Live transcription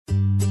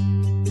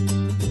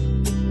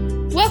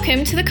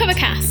Welcome to the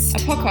Covercast, a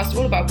podcast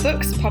all about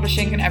books,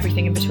 publishing and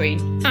everything in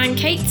between. I'm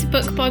Kate,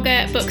 book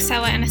blogger,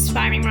 bookseller and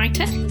aspiring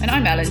writer. And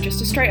I'm Ellen,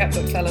 just a straight-up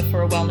bookseller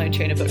for a well-known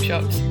chain of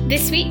bookshops.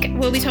 This week,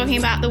 we'll be talking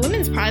about the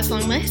Women's Prize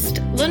longlist,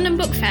 London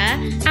Book Fair,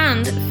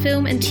 and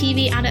film and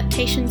TV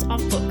adaptations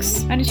of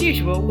books. And as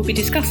usual, we'll be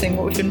discussing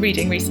what we've been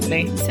reading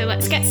recently. So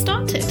let's get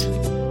started.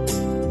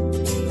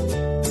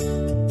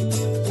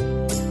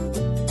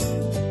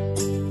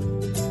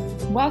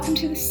 Welcome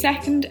to the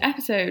second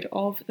episode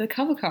of the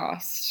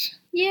Covercast.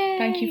 Yay!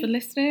 Thank you for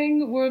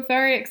listening. We're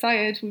very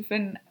excited. We've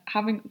been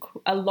having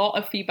a lot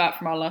of feedback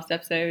from our last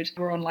episode.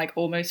 We're on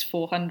almost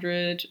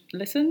 400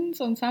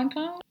 listens on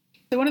SoundCloud.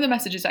 So one of the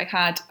messages I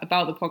had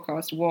about the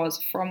podcast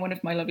was from one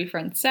of my lovely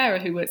friends, Sarah,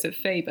 who works at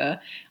Faber.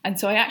 And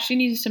so I actually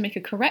needed to make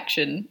a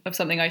correction of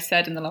something I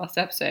said in the last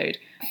episode.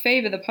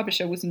 Faber, the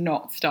publisher, was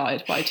not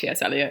started by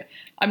T.S. Eliot.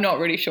 I'm not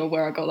really sure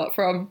where I got that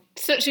from.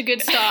 Such a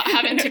good start,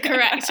 having to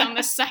correct on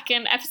the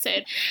second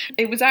episode.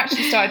 It was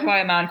actually started by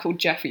a man called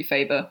Geoffrey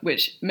Faber,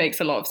 which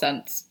makes a lot of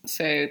sense.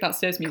 So that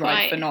serves me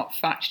right for not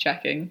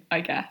fact-checking,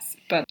 I guess.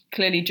 But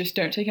clearly just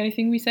don't take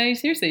anything we say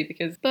seriously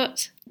because...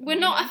 But we're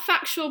not a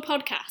factual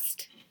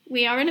podcast.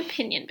 We are an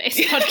opinion-based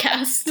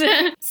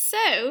podcast.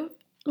 So,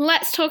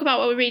 let's talk about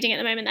what we're reading at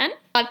the moment then.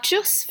 I've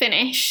just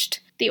finished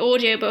the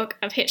audiobook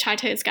of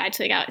Hitchhiker's Guide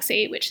to the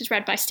Galaxy, which is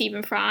read by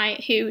Stephen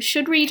Fry, who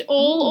should read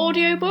all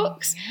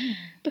audiobooks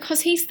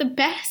because he's the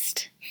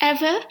best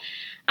ever.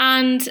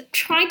 And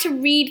tried to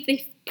read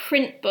the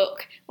print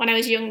book when I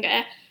was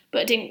younger,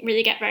 but didn't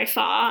really get very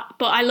far.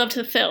 But I loved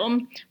the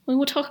film. We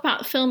will talk about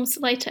the films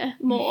later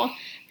more.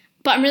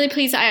 But I'm really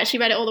pleased that I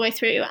actually read it all the way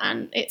through,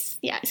 and it's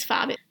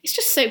fab. It's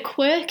just so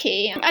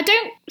quirky. I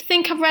don't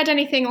think I've read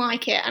anything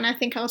like it, and I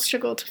think I'll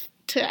struggle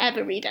to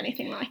ever read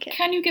anything like it.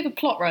 Can you give a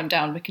plot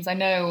rundown? Because I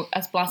know,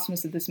 as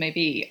blasphemous as this may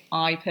be,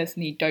 I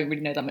personally don't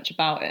really know that much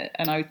about it,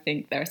 and I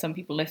think there are some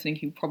people listening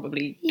who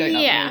probably don't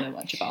know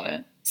much about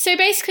it. So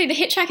basically, The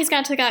Hitchhiker's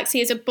Guide to the Galaxy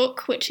is a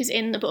book which is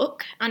in the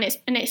book, and it's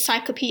an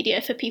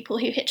encyclopedia for people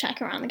who hitchhike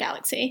around the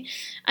galaxy.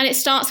 And it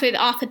starts with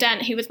Arthur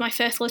Dent, who was my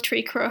first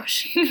literary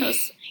crush,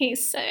 because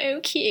he's so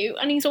cute,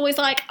 and he's always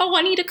like, oh,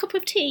 I need a cup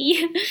of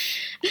tea.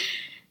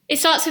 It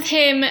starts with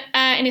him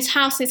in his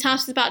house, and his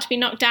house is about to be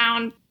knocked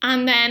down,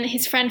 and then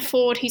his friend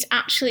Ford, who's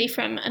actually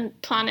from a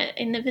planet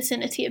in the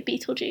vicinity of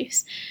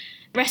Betelgeuse,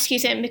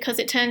 rescues him because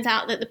it turns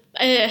out that the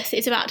Earth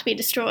is about to be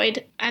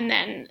destroyed, and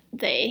then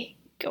they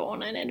go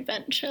on an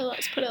adventure,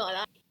 let's put it like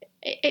that.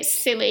 It's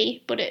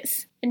silly, but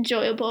it's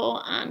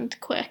enjoyable and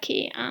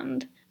quirky,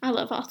 and I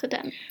love Arthur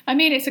Dent. I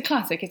mean, it's a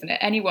classic, isn't it?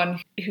 Anyone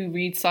who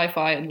reads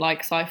sci-fi and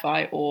likes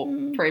sci-fi, or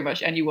pretty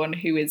much anyone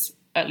who is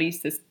at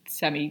least a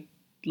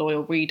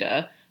semi-loyal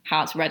reader,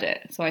 has read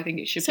it. So I think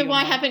it should be. So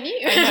why haven't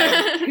you?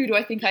 Who do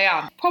I think I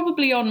am?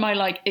 Probably on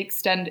my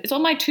it's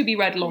on my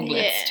to-be-read long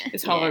list,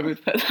 is how I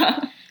would put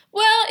that.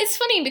 Well, it's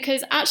funny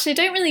because actually I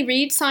don't really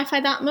read sci-fi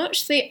that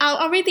much.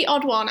 I'll read the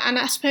odd one, and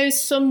I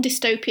suppose some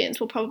dystopians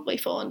will probably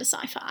fall under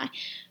sci-fi.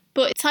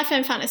 But sci-fi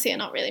and fantasy are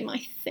not really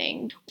my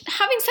thing.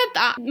 Having said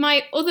that,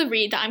 my other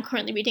read that I'm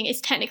currently reading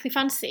is technically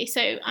fantasy,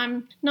 so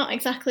I'm not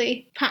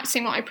exactly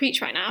practicing what I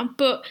preach right now,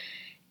 but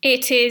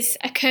it is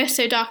A Curse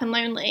So Dark and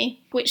Lonely,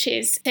 which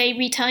is a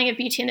retelling of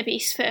Beauty and the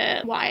Beast for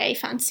YA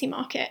fantasy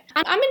market.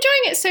 And I'm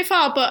enjoying it so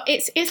far, but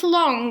it's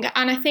long,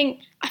 and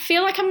I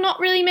feel like I'm not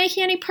really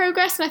making any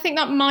progress, and I think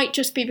that might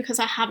just be because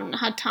I haven't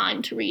had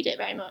time to read it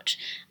very much.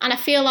 And I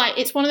feel like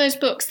it's one of those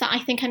books that I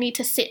think I need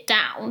to sit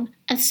down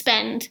and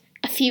spend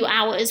a few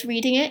hours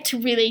reading it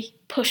to really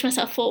push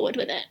myself forward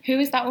with it. Who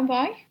is that one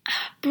by?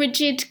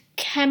 Brigid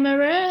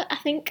Kemmerer, I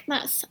think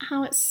that's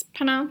how it's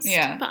pronounced,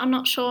 but I'm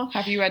not sure.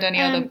 Have you read any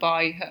other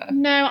by her?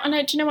 No,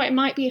 and do you know what, it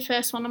might be a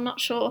first one, I'm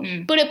not sure.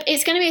 But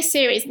it's going to be a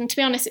series, and to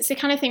be honest, it's the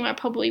kind of thing where I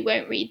probably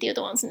won't read the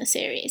other ones in the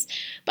series.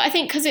 But I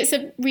think because it's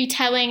a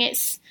retelling,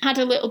 it's had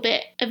a little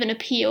bit of an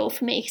appeal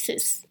for me, because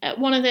it's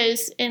one of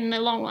those in the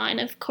long line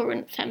of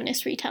current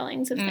feminist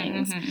retellings of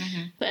things.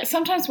 But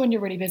sometimes when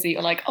you're really busy,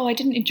 you're like, oh, I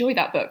didn't enjoy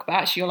that book, but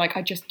actually you're like,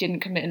 I just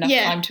didn't commit enough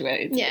time to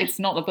it. It's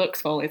not the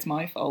book's fault, it's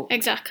my fault.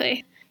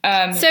 Exactly.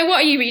 So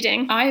what are you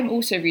reading? I am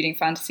also reading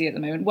fantasy at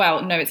the moment.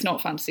 Well, no, it's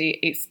not fantasy.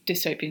 It's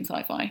dystopian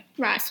sci-fi.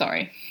 Right.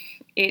 Sorry.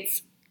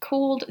 It's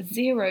called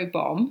Zero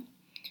Bomb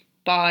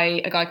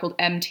by a guy called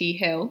M.T.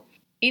 Hill.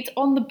 It's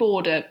on the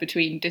border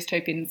between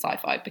dystopian and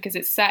sci-fi because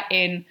it's set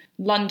in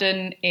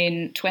London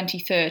in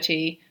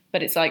 2030,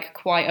 but it's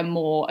quite a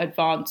more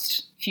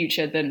advanced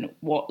future than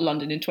what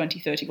London in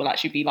 2030 will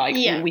actually be like,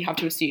 or we have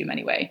to assume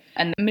anyway.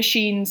 And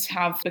machines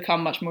have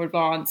become much more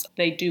advanced.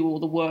 They do all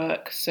the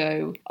work,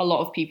 so a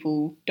lot of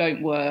people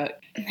don't work.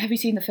 Have you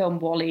seen the film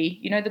WALL-E?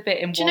 You know the bit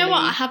in WALL-E? Do you know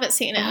what? I haven't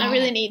seen it. I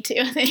really need to,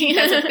 I think.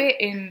 There's a bit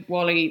in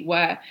WALL-E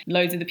where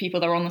loads of the people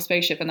that are on the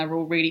spaceship and they're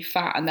all really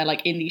fat and they're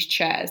in these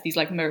chairs, these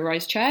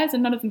motorised chairs,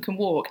 and none of them can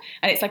walk.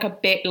 And it's a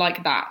bit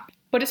like that.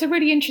 But it's a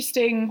really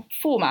interesting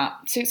format.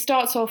 So it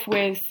starts off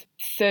with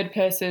third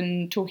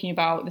person talking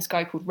about this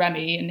guy called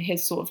Remy and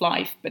his sort of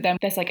life. But then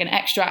there's like an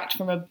extract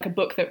from a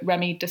book that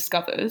Remy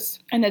discovers.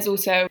 And there's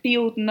also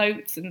field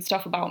notes and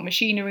stuff about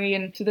machinery.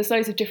 And so there's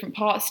loads of different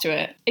parts to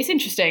it. It's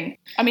interesting.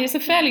 I mean, it's a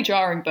fairly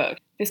jarring book.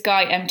 This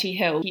guy, M.T.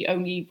 Hill, he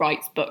only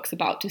writes books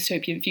about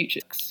dystopian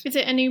futures. Is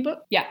it a new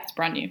book? Yeah, it's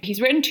brand new. He's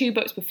written 2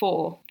 books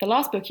before. The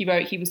last book he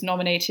wrote, he was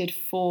nominated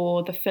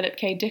for the Philip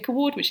K. Dick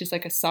Award, which is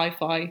like a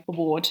sci-fi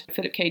award.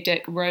 Philip K.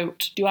 Dick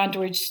wrote Do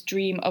Androids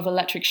Dream of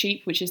Electric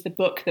Sheep, which is the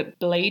book that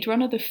Blade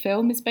Runner, the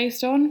film, is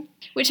based on.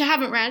 Which I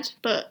haven't read,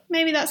 but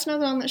maybe that's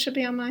another one that should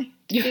be on my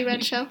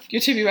to-be-read shelf. Your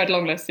to-be-read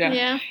long list, yeah.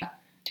 Yeah.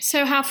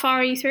 So how far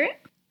are you through it?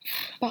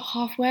 About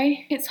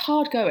halfway. It's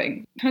hard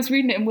going. I was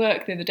reading it in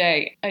work the other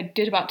day. I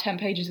did about 10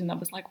 pages and I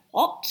was like,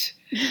 what?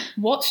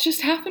 What's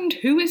just happened?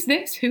 Who is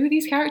this? Who are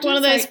these characters? One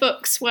of those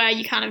books where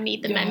you kind of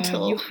need the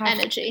mental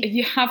energy.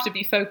 You have to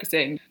be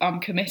focusing. I'm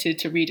committed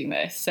to reading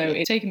this, so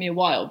it's taken me a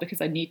while because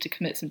I need to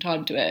commit some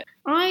time to it.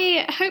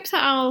 I hope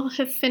that I'll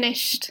have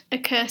finished A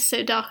Curse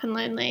So Dark and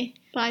Lonely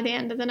by the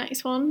end of the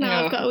next one.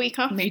 Now I've got a week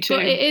off. Me too.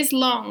 But it is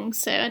long,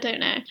 so I don't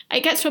know.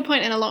 It gets to a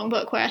point in a long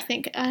book where I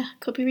think I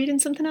could be reading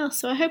something else,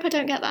 so I hope I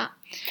don't get that.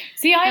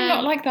 See, I'm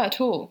not like that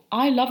at all.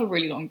 I love a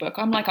really long book.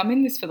 I'm like, I'm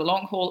in this for the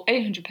long haul,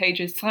 800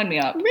 pages, sign me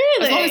up.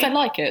 Really? As long as I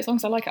like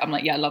it. I'm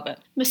like, yeah, I love it.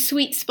 The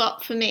sweet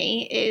spot for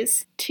me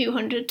is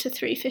 200 to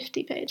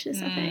 350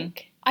 pages, I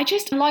think. I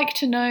just like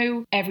to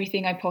know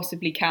everything I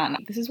possibly can.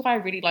 This is why I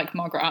really like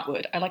Margaret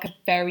Atwood. I like a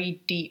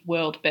very deep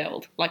world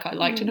build. Like, I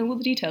like to know all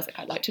the details. Like,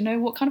 I like to know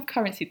what kind of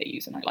currency they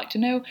use, and I like to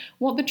know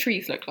what the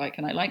trees look like,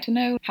 and I like to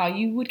know how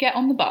you would get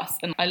on the bus,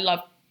 and I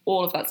love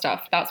all of that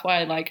stuff. That's why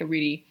I like a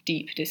really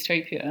deep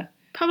dystopia.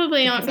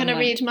 Probably aren't going to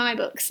read my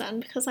books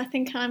then, because I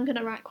think I'm going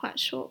to write quite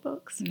short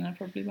books. No, I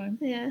probably won't.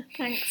 Yeah,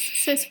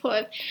 thanks. So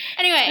supportive.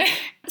 Anyway,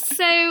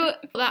 so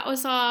that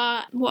was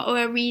our What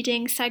We're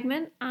Reading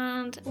segment,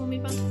 and we'll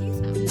move on to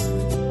news now.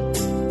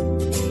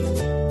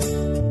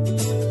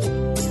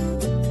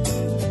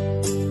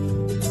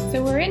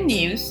 So we're in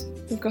news.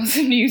 We've got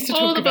some news to talk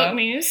about. All the book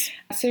news.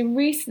 So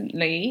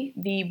recently,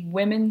 the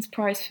Women's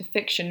Prize for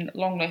Fiction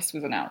longlist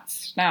was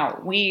announced. Now,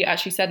 we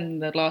actually said in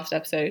the last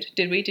episode,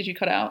 did we? Did you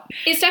cut it out?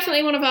 It's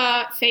definitely one of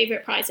our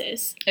favourite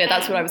prizes. Yeah,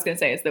 that's what I was going to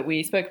say, is that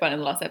we spoke about in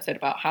the last episode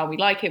about how we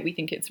like it. We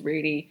think it's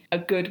really a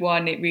good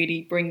one. It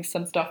really brings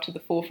some stuff to the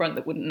forefront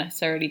that wouldn't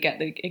necessarily get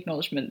the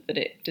acknowledgement that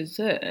it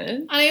deserves.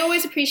 And I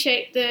always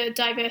appreciate the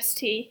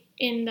diversity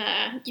in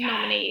the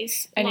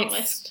nominees long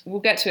list. We'll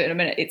get to it in a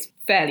minute. It's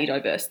fairly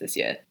diverse this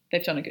year.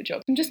 They've done a good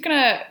job. I'm just going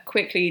to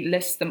quickly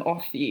list them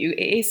off for you.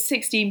 It is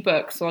 16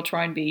 books, so I'll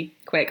try and be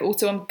quick.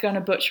 Also, I'm going to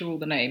butcher all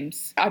the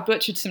names. I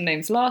butchered some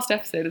names last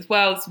episode as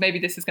well, so maybe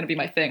this is going to be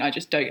my thing. I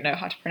just don't know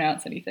how to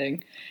pronounce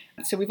anything.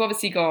 So we've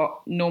obviously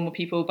got Normal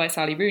People by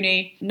Sally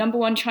Rooney, Number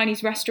One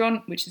Chinese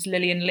Restaurant, which is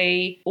Lillian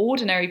Lee,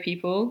 Ordinary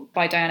People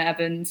by Diana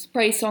Evans,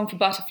 Praise Song for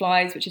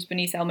Butterflies, which is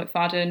Bernice L.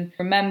 McFadden,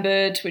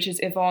 Remembered, which is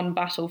Yvonne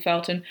Battle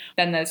Felton.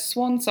 Then there's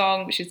Swan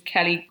Song, which is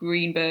Kelly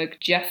Greenberg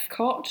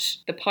Jeffcott,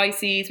 The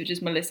Pisces, which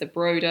is Melissa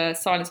Broder,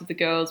 Silence of the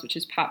Girls, which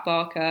is Pat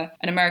Barker,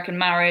 An American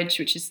Marriage,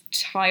 which is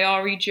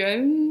Tyari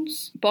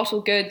Jones,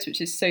 Bottle Goods,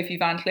 which is Sophie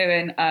Van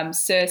Leeuwen,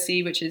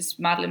 Circe, which is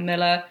Madeline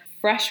Miller,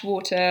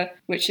 Freshwater,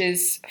 which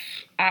is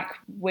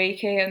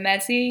Akweke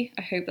Emezi,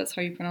 I hope that's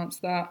how you pronounce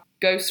that.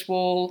 Ghost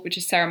Wall, which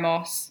is Sarah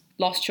Moss.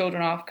 Lost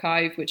Children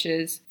Archive, which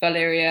is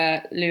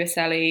Valeria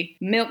Luiselli.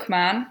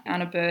 Milkman,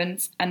 Anna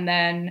Burns. And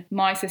then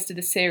My Sister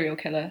the Serial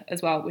Killer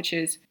as well, which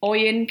is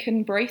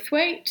Oyin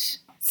Braithwaite.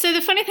 So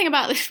the funny thing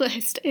about this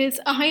list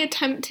is I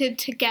attempted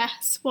to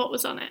guess what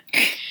was on it.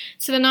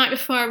 So the night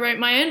before I wrote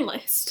my own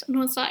list and I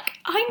was like,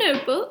 I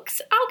know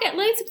books, I'll get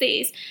loads of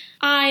these.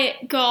 I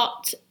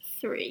got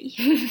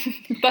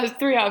 3. That's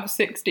 3 out of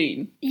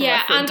 16.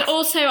 Yeah, and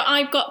also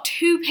I've got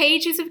 2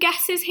 pages of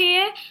guesses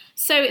here.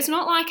 So it's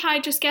not like I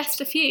just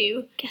guessed a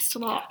few, guessed a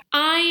lot.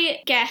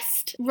 I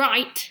guessed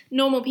right,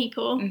 Normal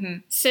People,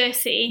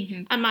 Circe,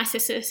 and My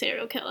Sister the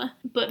Serial Killer.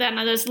 But then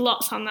there's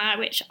lots on there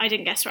which I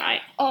didn't guess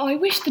right. Oh, I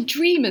wish The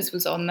Dreamers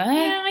was on there.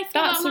 Yeah, I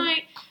thought that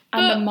might...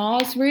 And The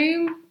Mars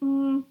Room.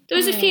 There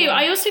was a few.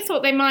 I also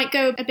thought they might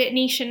go a bit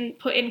niche and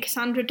put in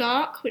Cassandra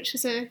Dark, which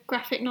is a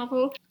graphic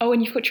novel. Oh,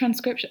 and you've got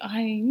transcription.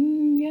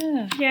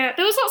 Yeah. Yeah,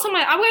 there was lots on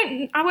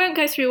my... I won't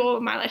go through all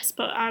of my list,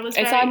 but I was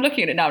very... So I'm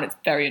looking at it now and it's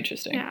very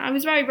interesting. Yeah, I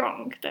was very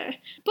wrong there.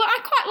 But I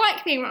quite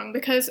like being wrong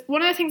because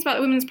one of the things about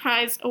the Women's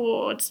Prize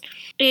Awards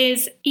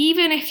is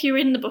even if you're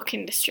in the book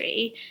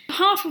industry,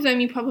 half of them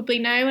you probably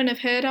know and have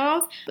heard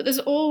of, but there's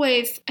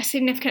always a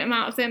significant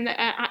amount of them that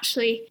are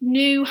actually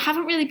new,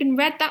 haven't really been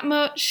read that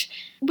much,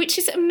 which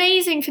is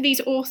amazing for these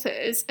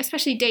authors,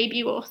 especially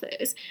debut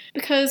authors,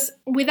 because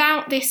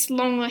without this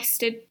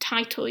long-listed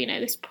title,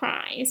 this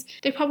prize,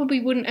 they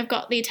probably wouldn't have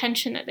got the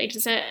attention that they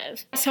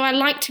deserve. So I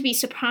like to be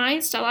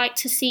surprised. I like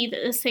to see that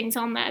there's things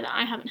on there that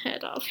I haven't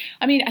heard of.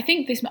 I mean, I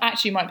think this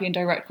actually might be in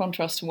direct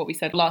contrast to what we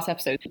said last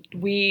episode.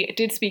 We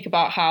did speak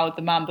about how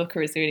the Man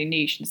Booker is really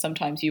niche and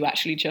sometimes you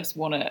actually just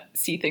want to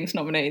see things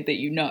nominated that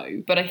you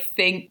know. But I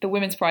think the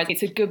Women's Prize,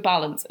 it's a good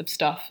balance of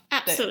stuff.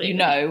 Absolutely. that you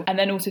know, and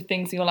then also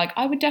things you're like,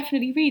 I would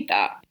definitely read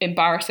that.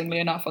 Embarrassingly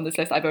enough, on this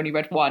list, I've only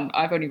read one.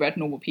 I've only read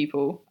Normal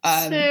People.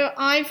 So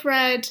I've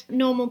read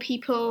Normal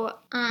People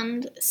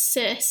and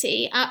Circe,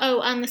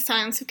 and The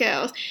Silence of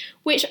Girls,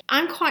 which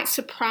I'm quite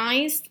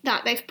surprised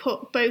that they've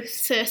put both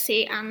Circe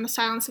and The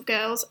Silence of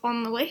Girls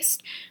on the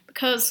list,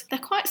 because they're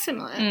quite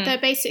similar.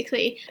 They're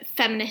basically a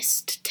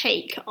feminist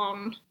take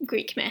on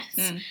Greek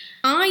myths.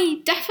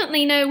 I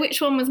definitely know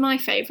which one was my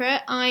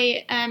favourite.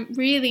 I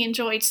really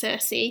enjoyed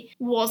Circe.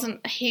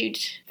 Wasn't a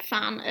huge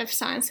fan of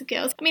Silence of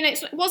Girls. I mean,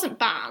 it wasn't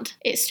bad.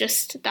 It's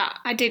just that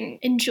I didn't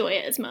enjoy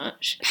it as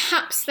much.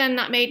 Perhaps then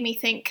that made me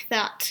think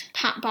that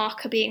Pat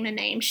Barker being the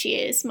name she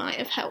is might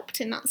have helped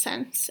in that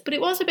sense. But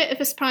it was a bit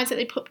of a surprise that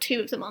they put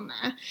two of them on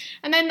there.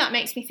 And then that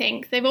makes me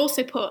think they've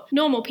also put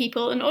Normal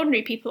People and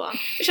Ordinary People on,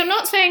 which I'm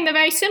not saying they're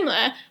very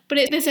similar, but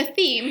there's a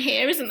theme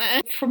here, isn't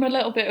there? From a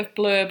little bit of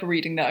blurb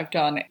reading that I've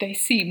done, they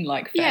seem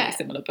like fairly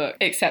similar books,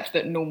 except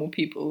that Normal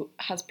People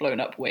has blown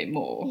up way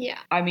more. Yeah.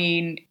 I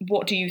mean,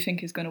 what do you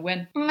think is going to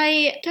win?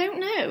 I don't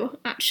know,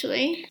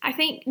 actually. I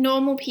think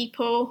Normal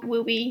People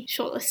will be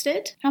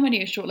shortlisted. How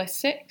many is shortlist?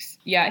 6?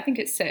 Yeah, I think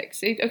it's 6.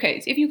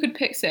 If you could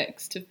pick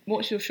 6,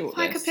 what's your shortlist? If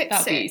I could pick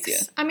that'd 6. be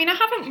easier. I mean, I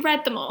haven't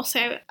read them all,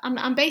 so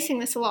I'm basing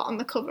this a lot on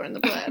the cover and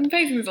the blurb. I'm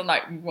basing this on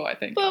like what I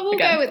think. But we'll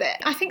go with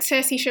it. I think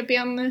Circe should be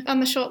on the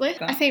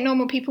shortlist. I think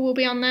Normal People will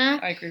be on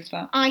there. I agree with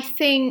that. I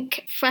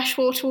think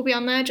Freshwater will be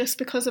on there just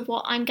because of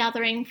what I'm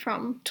gathering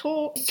from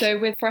talk. So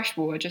with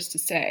Freshwater, just to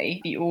say,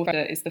 the author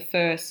is the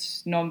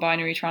first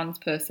non-binary trans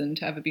person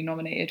to ever be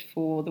nominated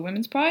for the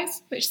Women's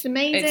Prize. Which is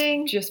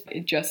amazing.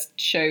 It just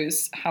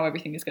shows how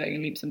everything is going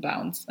in leaps and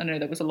bounds. I know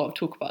there was a lot of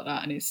talk about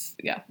that, and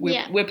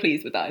we're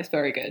pleased with that. It's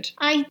very good.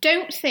 I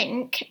don't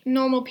think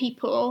Normal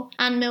People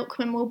and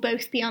Milkman will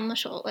both be on the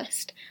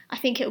shortlist. I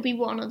think it'll be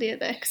one or the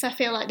other, because I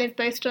feel like they've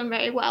both done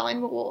very well in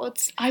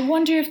awards. I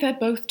wonder if they're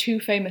both too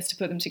famous to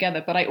put them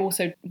together, but I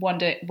also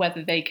wonder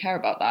whether they care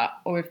about that,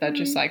 or if they're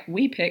just like,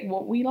 we pick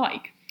what we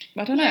like.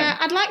 I don't know. Yeah,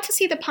 I'd like to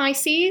see the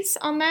Pisces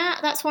on there.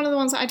 That's one of the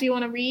ones that I do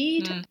want to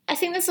read. I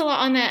think there's a lot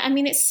on there. I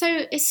mean, it's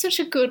such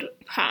a good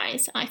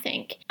prize, I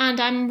think. And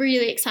I'm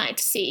really excited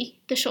to see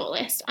the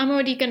shortlist. I'm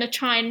already going to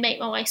try and make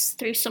my way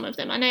through some of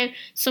them. I know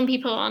some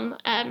people on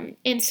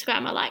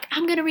Instagram are like,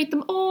 I'm going to read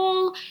them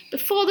all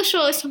before the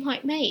shortlist. I'm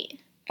like,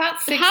 mate,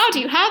 how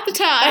do you have the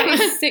time? That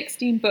is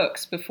 16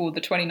 books before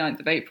the 29th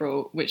of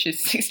April, which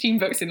is 16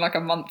 books in like a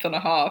month and a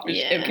half.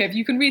 Okay, if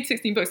you can read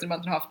 16 books in a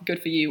month and a half,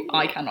 good for you.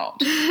 I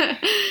cannot.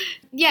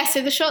 Yeah,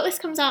 so the shortlist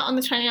comes out on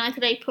the 29th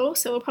of April,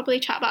 so we'll probably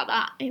chat about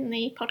that in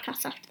the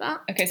podcast after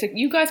that. Okay, so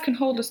you guys can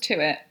hold us to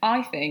it.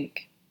 I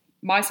think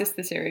My Sister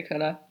the Serial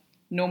Killer,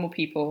 Normal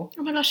People.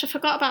 Oh my gosh, I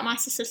forgot about My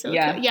Sister the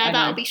Serial Killer. Yeah,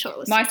 that'll be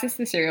shortlisted. My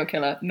Sister the Serial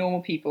Killer,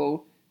 Normal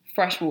People,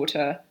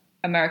 Freshwater,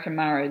 American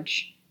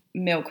Marriage,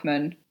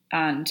 Milkman,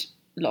 and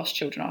Lost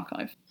Children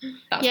Archive.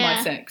 That's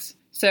my 6.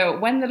 So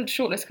when the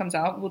shortlist comes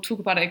out, we'll talk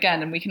about it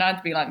again, and we can either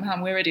be like,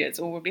 man, we're idiots,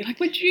 or we'll be like,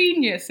 we're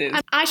geniuses.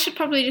 I should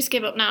probably just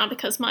give up now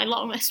because my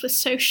long list was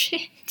so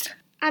shit.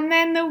 And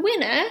then the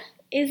winner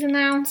is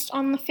announced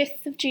on the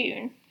 5th of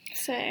June.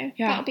 So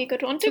that'll be a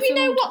good one. Do we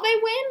know what they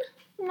win?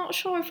 I'm not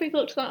sure if we've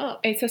looked that up.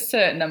 It's a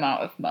certain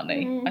amount of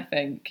money, I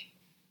think.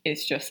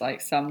 It's just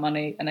like some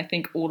money. And I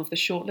think all of the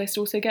shortlist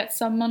also gets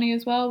some money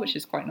as well, which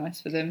is quite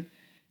nice for them.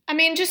 I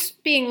mean,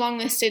 just being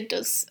longlisted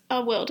does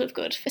a world of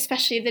good,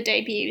 especially the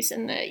debuts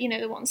and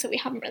the ones that we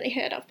haven't really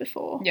heard of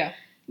before. Yeah.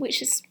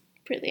 Which is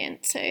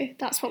brilliant. So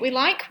that's what we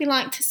like. We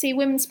like to see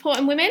women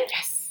supporting women.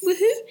 Yes.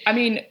 Woohoo. I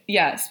mean,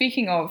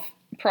 speaking of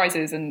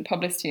prizes and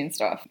publicity and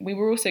stuff, we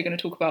were also going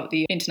to talk about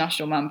the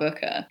International Man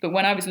Booker, but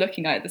when I was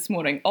looking at it this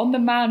morning, on the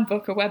Man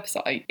Booker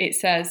website, it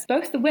says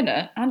both the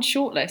winner and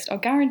shortlist are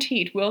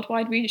guaranteed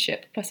worldwide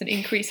readership plus an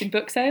increase in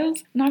book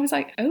sales. And I was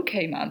like,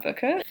 okay, Man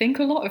Booker, think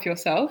a lot of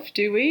yourself,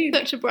 do we?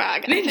 Such a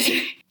brag, I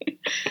think.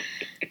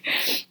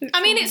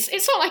 I mean,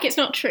 it's not like it's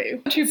not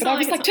true. True, but I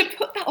was like, to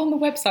put that on the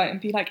website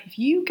and be like, if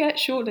you get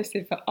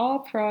shortlisted for our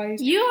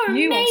prize, you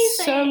are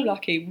so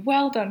lucky.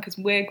 Well done, because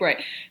we're great.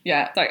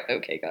 Yeah, it's like,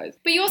 okay, guys.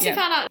 But you also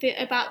found out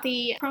about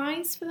the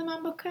prize for the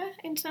Man Booker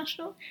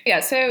International? Yeah,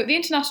 so the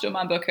International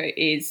Man Booker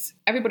is,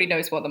 everybody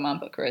knows what the Man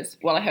Booker is.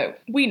 Well, I hope.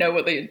 We know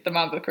what the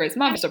Man Booker is.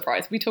 Man Booker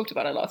Prize. We talked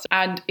about it last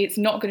time. And it's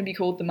not going to be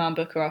called the Man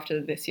Booker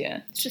after this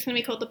year. It's just going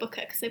to be called the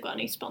Booker because they've got a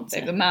new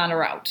sponsor. The men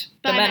are out.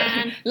 Bye,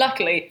 man.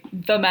 Luckily,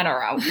 the men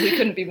are out. We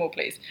couldn't be more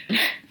pleased.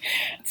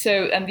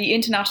 So the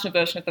international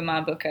version of the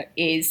Man Booker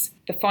is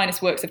the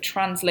finest works of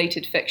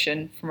translated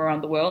fiction from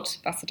around the world.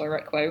 That's a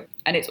direct quote.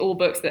 And it's all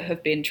books that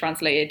have been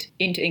translated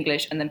into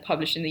English and then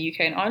published in the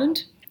UK and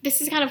Ireland. This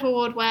is kind of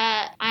award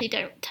where I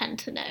don't tend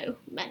to know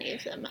many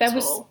of them at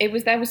all.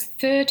 There was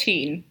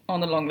 13 on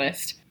the long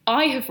list.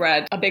 I have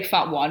read A Big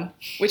Fat One,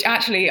 which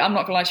actually, I'm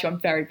not going to lie to you, I'm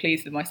very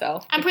pleased with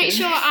myself. I'm pretty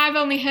sure I've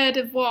only heard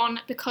of one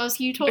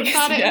because you talked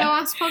about it in the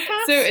last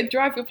podcast. So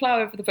Drive Your Plough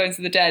Over the Bones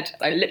of the Dead,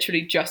 I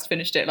literally just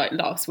finished it like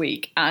last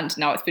week and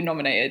now it's been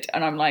nominated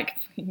and I'm like,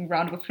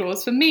 round of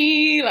applause for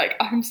me, like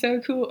I'm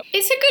so cool.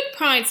 It's a good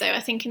prize though,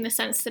 I think, in the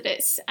sense that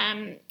it's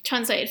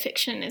translated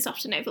fiction is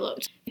often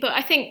overlooked. But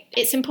I think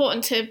it's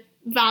important to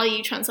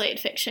value translated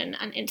fiction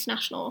and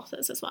international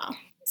authors as well.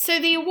 So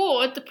the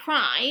award, the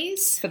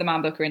prize... for the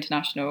Man Booker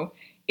International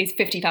is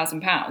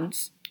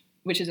 £50,000,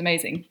 which is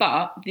amazing.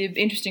 But the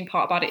interesting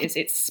part about it is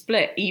it's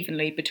split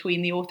evenly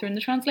between the author and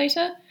the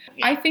translator.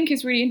 Yeah. I think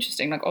is really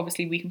interesting. Like,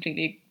 obviously, we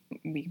completely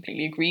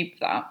agree with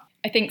that.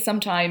 I think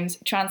sometimes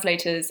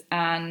translators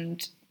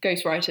and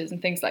ghostwriters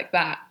and things like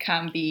that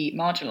can be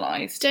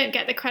marginalised. Don't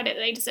get the credit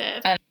they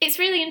deserve. It's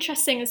really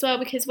interesting as well,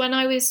 because when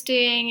I was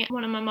doing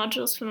one of my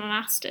modules for my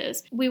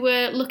masters, we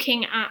were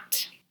looking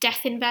at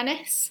Death in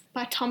Venice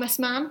by Thomas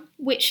Mann,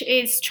 which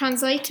is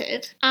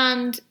translated,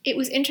 and it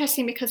was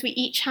interesting because we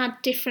each had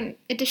different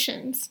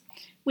editions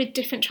with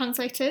different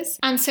translators,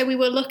 and so we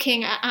were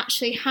looking at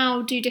actually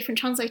how do different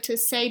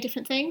translators say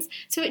different things.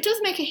 So it does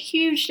make a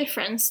huge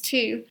difference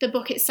to the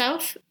book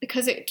itself,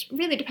 because it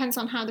really depends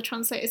on how the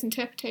translator is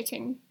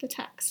interpreting the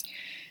text.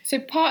 So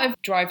part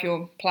of Drive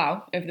Your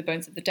Plough Over the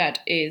Bones of the Dead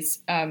is,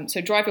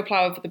 Drive Your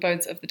Plough Over the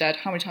Bones of the Dead,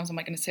 how many times am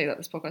I going to say that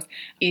this podcast,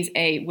 is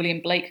a William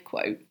Blake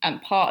quote.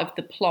 And part of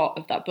the plot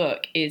of that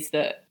book is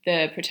that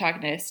the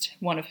protagonist,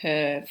 one of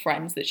her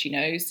friends that she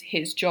knows,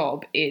 his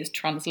job is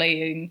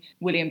translating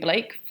William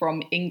Blake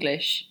from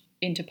English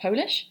into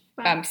Polish.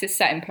 Right. Because it's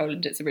set in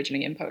Poland, it's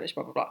originally in Polish,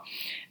 blah, blah, blah.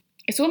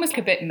 It's almost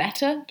a bit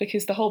meta,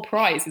 because the whole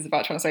prize is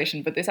about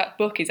translation, but this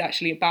book is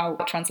actually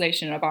about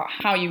translation and about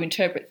how you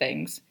interpret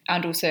things,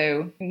 and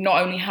also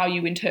not only how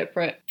you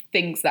interpret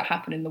things that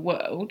happen in the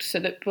world. So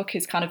the book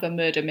is kind of a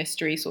murder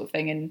mystery sort of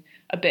thing, and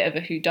a bit of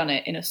a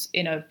whodunit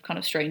in a kind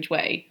of strange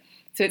way.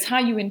 So it's how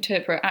you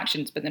interpret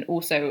actions, but then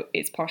also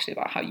it's partially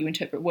about how you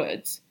interpret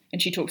words.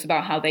 And she talks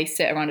about how they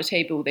sit around a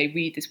table, they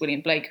read this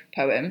William Blake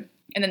poem,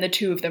 and then the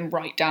two of them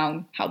write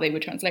down how they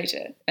would translate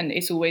it. And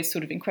it's always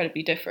sort of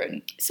incredibly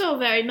different. It's all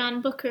very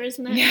Man Booker,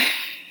 isn't it? Yeah.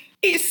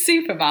 It's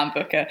super Man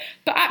Booker.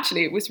 But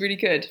actually, it was really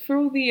good. For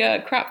all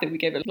the crap that we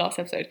gave it last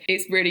episode,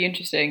 it's really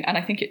interesting. And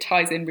I think it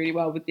ties in really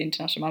well with the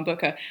International Man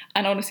Booker.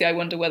 And honestly, I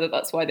wonder whether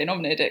that's why they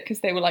nominated it,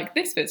 because they were like,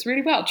 this fits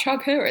really well.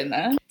 Chug her in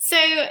there. So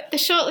the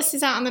shortlist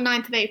is out on the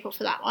 9th of April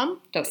for that one.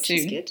 That's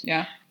soon. Good.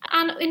 Yeah.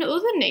 And in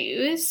other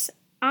news,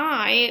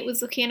 I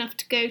was lucky enough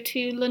to go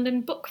to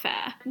London Book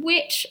Fair,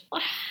 which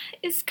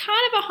is kind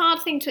of a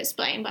hard thing to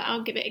explain, but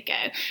I'll give it a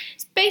go.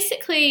 It's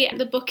basically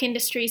the book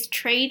industry's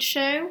trade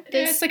show.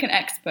 It's like an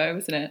expo,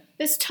 isn't it?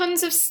 There's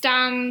tons of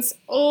stands.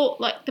 All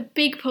like the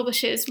big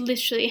publishers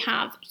literally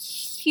have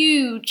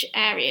huge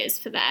areas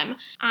for them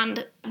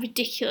and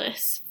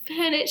ridiculous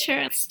furniture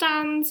and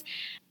stands.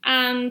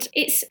 And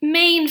its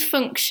main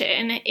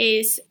function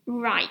is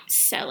rights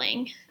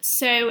selling.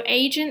 So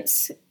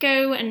agents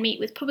go and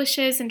meet with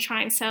publishers and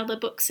try and sell the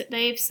books that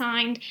they've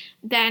signed.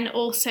 Then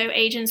also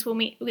agents will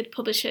meet with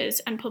publishers,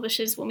 and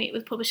publishers will meet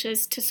with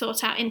publishers to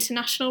sort out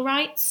international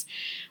rights,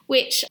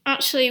 which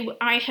actually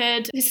I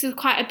heard this is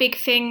quite a big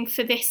thing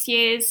for this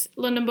year's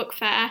London Book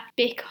Fair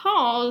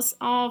because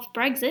of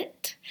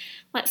Brexit.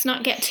 Let's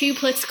not get too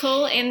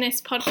political in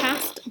this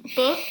podcast,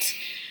 but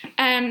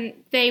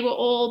they were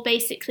all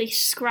basically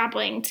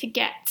scrabbling to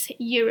get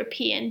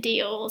European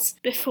deals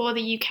before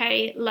the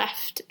UK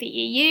left the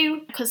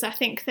EU, because I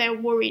think they're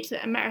worried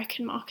that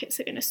American markets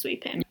are going to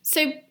sweep in.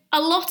 So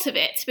a lot of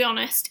it, to be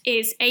honest,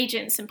 is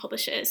agents and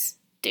publishers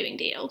doing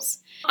deals.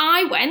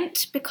 I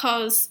went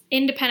because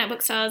independent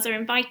booksellers are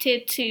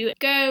invited to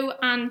go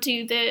and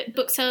do the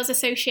Booksellers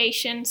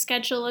Association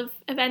schedule of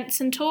events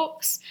and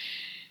talks.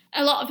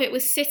 A lot of it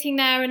was sitting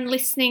there and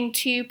listening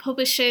to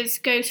publishers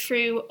go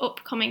through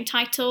upcoming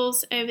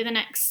titles over the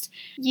next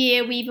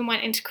year. We even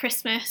went into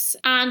Christmas,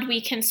 and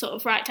we can sort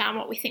of write down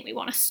what we think we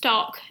want to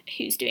stock,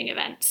 who's doing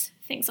events,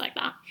 things like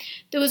that.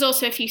 There was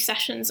also a few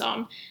sessions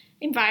on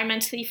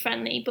environmentally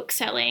friendly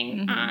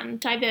bookselling and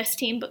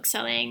diversity in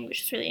bookselling,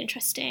 which is really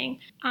interesting,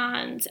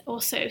 and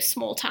also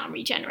small town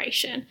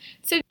regeneration.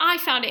 So I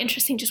found it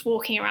interesting just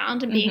walking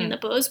around and being in the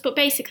buzz, but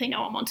basically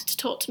no one wanted to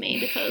talk to me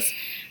because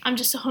I'm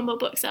just a humble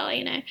bookseller,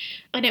 you know,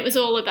 and it was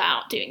all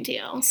about doing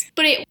deals.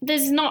 But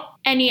there's not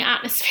any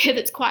atmosphere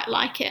that's quite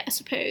like it, I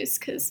suppose,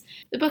 because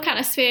the book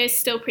atmosphere is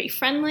still pretty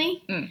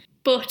friendly.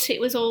 But it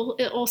was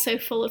also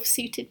full of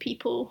suited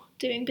people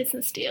doing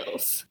business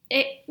deals.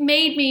 It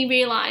made me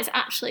realise,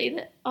 actually,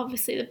 that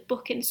obviously the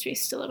book industry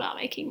is still about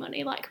making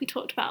money, like we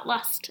talked about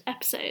last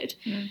episode.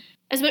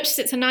 As much as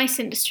it's a nice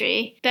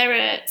industry, there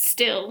are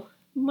still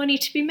money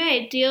to be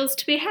made, deals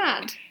to be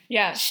had.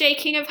 Yeah.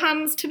 Shaking of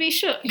hands to be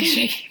shook.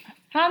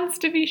 Hands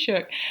to be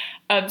shook.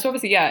 So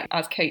obviously, yeah,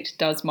 as Kate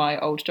does my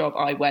old job,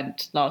 I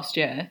went last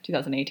year,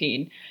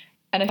 2018,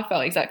 and I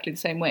felt exactly the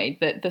same way,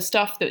 that the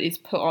stuff that is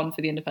put on for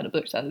the independent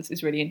booksellers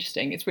is really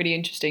interesting. It's really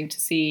interesting to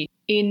see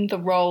in the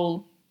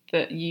role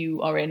that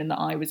you are in and that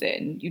I was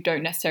in, you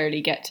don't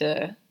necessarily get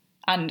to,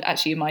 and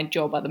actually in my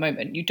job at the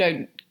moment,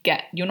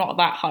 you're not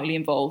that highly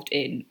involved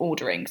in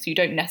ordering, so you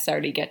don't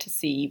necessarily get to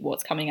see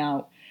what's coming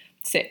out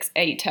 6,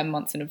 8, 10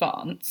 months in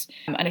advance.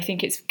 And I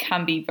think it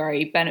can be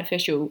very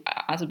beneficial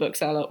as a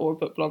bookseller or a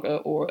book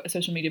blogger or a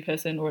social media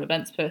person or an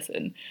events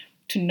person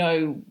to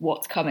know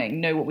what's coming,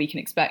 know what we can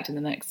expect in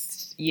the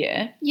next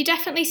year. You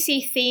definitely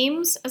see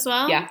themes as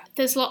well. Yeah.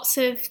 There's lots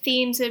of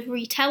themes of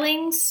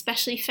retellings,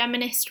 especially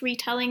feminist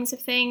retellings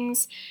of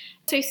things.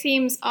 So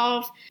themes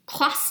of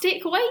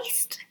plastic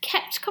waste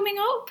kept coming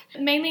up,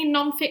 mainly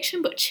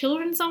non-fiction, but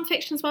children's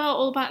non-fiction as well,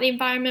 all about the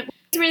environment.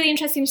 It's really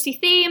interesting to see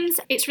themes.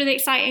 It's really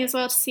exciting as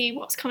well to see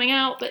what's coming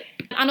out.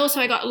 And also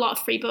I got a lot of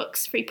free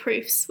books, free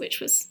proofs, which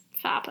was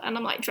fab. And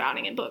I'm like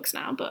drowning in books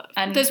now, but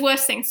there's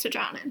worse things to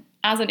drown in.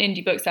 As an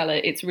indie bookseller,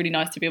 it's really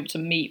nice to be able to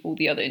meet all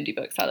the other indie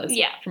booksellers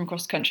from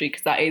across the country,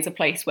 because that is a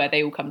place where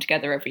they all come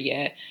together every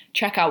year,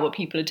 check out what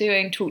people are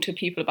doing, talk to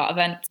people about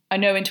events. I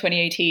know in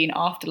 2018,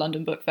 after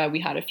London Book Fair,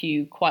 we had a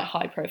few quite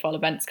high-profile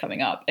events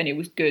coming up, and it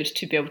was good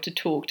to be able to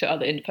talk to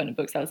other independent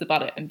booksellers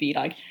about it and be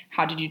like,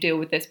 how did you deal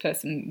with this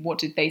person? What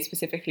did they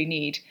specifically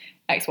need?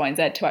 X, Y, and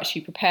Z to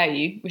actually prepare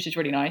you, which is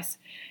really nice.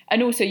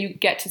 And also you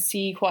get to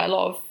see quite a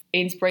lot of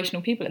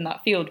inspirational people in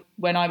that field.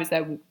 When I was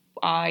there,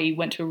 I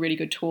went to a really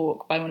good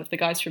talk by one of the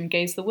guys from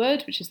Gaze the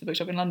Word, which is the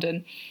bookshop in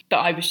London, that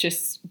I was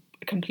just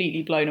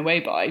completely blown away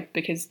by,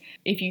 because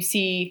if you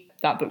see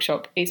that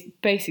bookshop, it's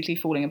basically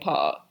falling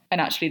apart. And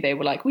actually they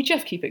were like, we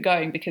just keep it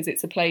going because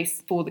it's a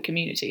place for the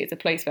community. It's a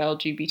place for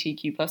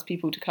LGBTQ plus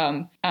people to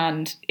come.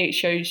 And it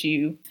shows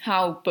you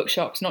how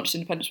bookshops, not just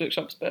independent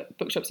bookshops, but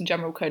bookshops in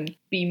general, can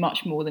be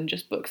much more than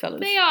just booksellers.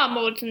 They are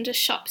more than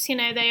just shops, you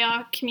know, they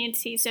are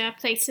communities, they are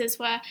places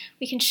where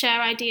we can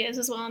share ideas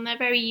as well. And they're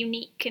very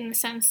unique in the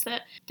sense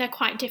that they're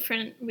quite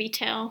different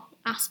retail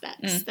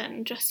aspects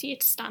than just your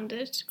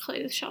standard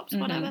clothes shops,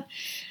 whatever.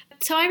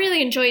 So I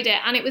really enjoyed it,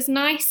 and it was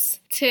nice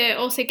to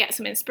also get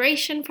some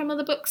inspiration from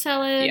other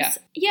booksellers.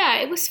 Yeah,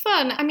 it was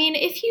fun. I mean,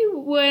 if you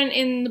weren't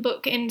in the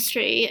book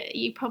industry,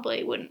 you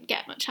probably wouldn't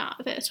get much out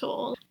of it at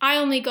all. I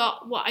only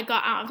got what I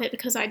got out of it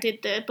because I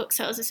did the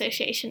Booksellers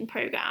Association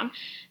programme.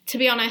 To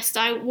be honest,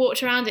 I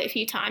walked around it a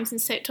few times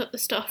and soaked up the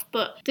stuff,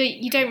 but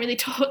you don't really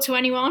talk to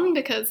anyone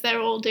because they're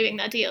all doing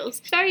their deals.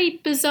 It's a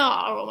very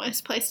bizarre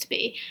almost place to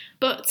be,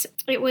 but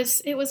it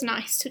was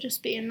nice to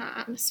just be in that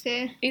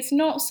atmosphere. It's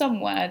not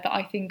somewhere that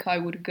I think I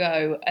would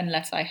go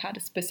unless I had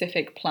a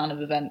specific plan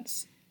of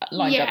events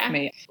lined up for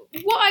me.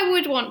 What I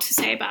would want to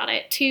say about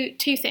it,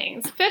 two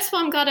things. First of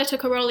all, I'm glad I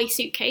took a rolly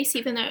suitcase,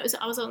 even though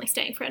I was only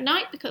staying for a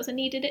night because I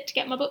needed it to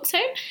get my books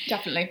home.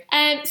 Definitely.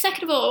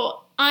 Second of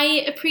all, I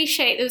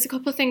appreciate there was a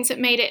couple of things that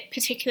made it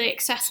particularly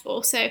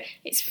accessible. So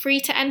it's free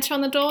to enter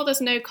on the door. There's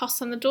no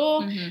cost on the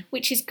door,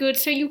 which is good.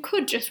 So you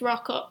could just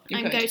rock up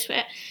and go to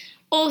it.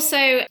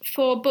 Also,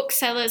 for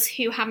booksellers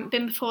who haven't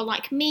been before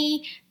like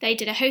me, they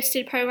did a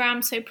hosted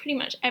programme. So pretty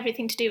much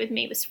everything to do with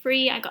me was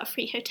free. I got a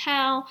free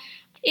hotel.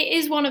 It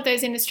is one of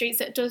those industries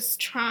that does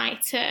try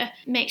to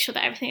make sure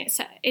that everything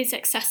is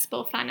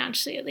accessible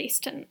financially, at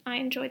least, and I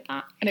enjoyed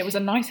that. And it was a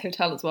nice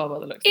hotel as well, by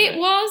the looks of it. It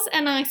was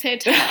a nice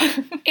hotel.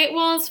 It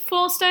was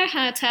 4-star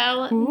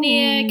hotel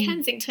near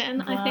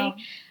Kensington, I think.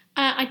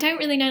 I don't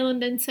really know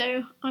London,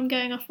 so I'm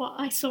going off what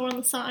I saw on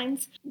the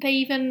signs. They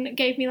even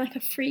gave me like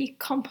a free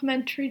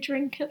complimentary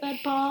drink at their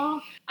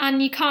bar,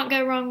 and you can't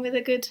go wrong with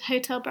a good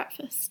hotel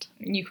breakfast.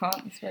 You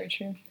can't, it's very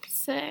true.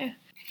 So...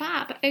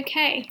 fab.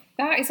 Okay.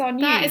 That is our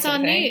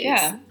news.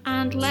 Yeah.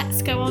 And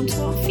let's go on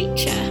to our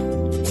feature.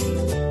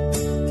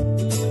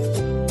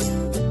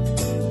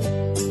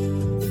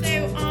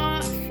 So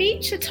our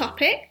feature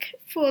topic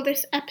for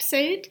this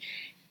episode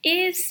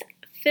is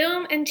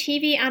film and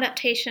TV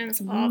adaptations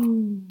of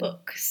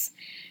books.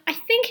 I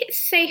think it's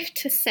safe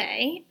to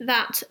say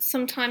that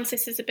sometimes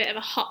this is a bit of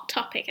a hot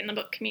topic in the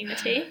book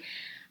community.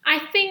 I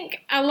think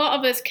a lot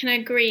of us can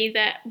agree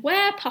that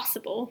where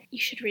possible, you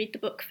should read the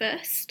book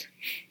first.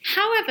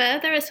 However,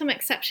 there are some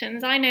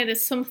exceptions. I know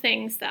there's some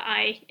things that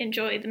I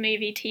enjoy the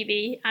movie,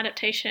 TV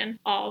adaptation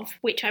of,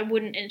 which I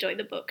wouldn't enjoy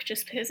the book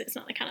just because it's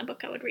not the kind of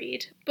book I would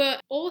read.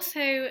 But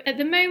also, at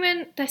the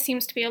moment, there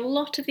seems to be a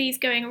lot of these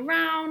going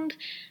around.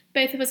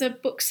 Both of us are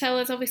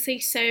booksellers, obviously,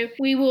 so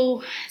we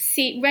will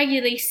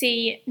regularly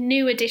see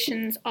new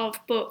editions of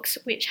books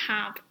which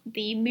have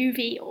the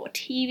movie or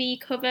TV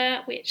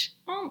cover, which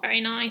aren't very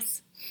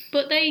nice.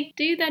 But they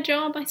do their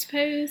job, I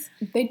suppose.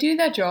 They do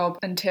their job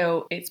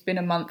until it's been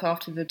a month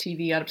after the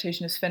TV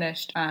adaptation is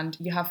finished and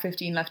you have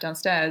 15 left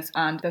downstairs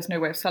and there's no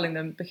way of selling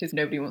them because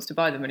nobody wants to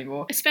buy them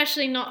anymore.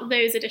 Especially not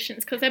those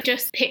editions, because they're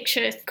just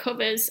picture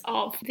covers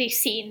of the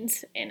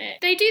scenes in it.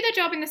 They do their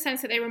job in the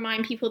sense that they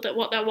remind people that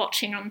what they're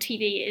watching on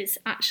TV is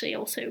actually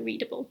also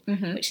readable,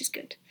 which is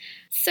good.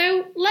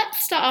 So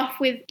let's start off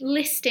with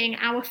listing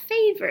our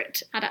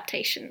favourite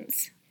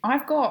adaptations.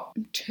 I've got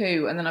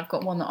two, and then I've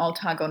got one that I'll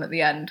tag on at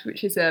the end,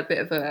 which is a bit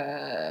of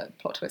a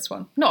plot twist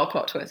one. Not a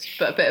plot twist,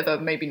 but a bit of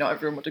a maybe not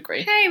everyone would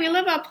agree. Hey, we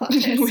love our plot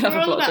twists. We love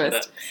a plot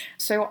twist. Books.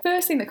 So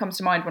first thing that comes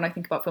to mind when I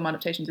think about film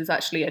adaptations is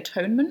actually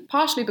Atonement,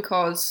 partially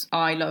because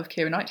I love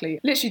Keira Knightley.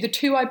 Literally the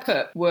two I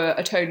put were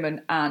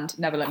Atonement and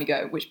Never Let Me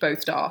Go, which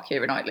both star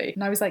Keira Knightley.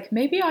 And I was like,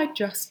 maybe I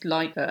just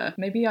like her.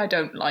 Maybe I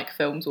don't like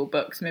films or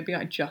books. Maybe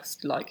I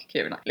just like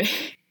Keira Knightley.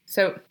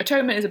 So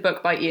Atonement is a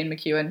book by Ian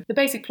McEwan. The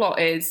basic plot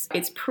is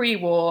it's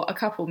pre-war, a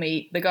couple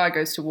meet, the guy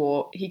goes to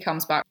war, he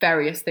comes back,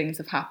 various things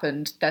have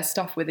happened. There's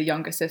stuff with a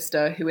younger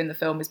sister who in the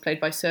film is played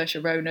by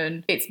Saoirse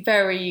Ronan. It's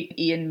very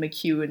Ian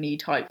McEwan-y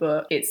type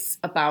book. It's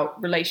about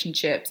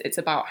relationships, it's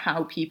about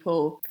how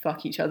people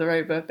fuck each other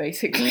over,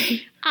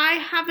 basically. I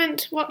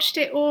haven't watched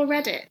it or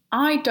read it.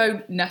 I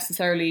don't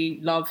necessarily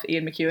love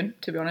Ian McEwan,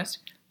 to be honest.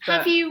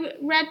 Have you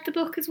read the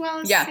book as well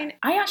as seen it?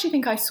 I actually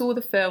think I saw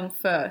the film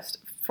first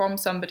from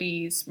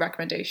somebody's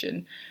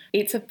recommendation.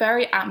 It's a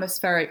very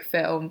atmospheric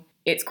film.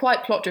 It's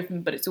quite plot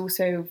driven, but it's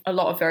also a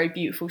lot of very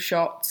beautiful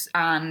shots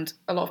and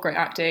a lot of great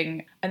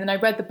acting. And then I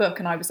read the book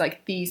and I was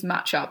like, these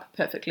match up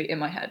perfectly in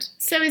my head.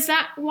 So is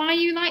that why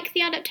you like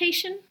the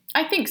adaptation?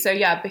 I think so,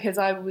 yeah, because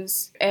I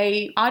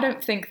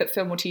don't think that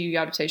film or TV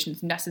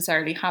adaptations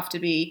necessarily have to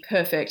be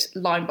perfect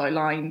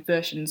line-by-line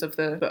versions of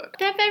the book.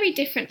 They're very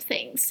different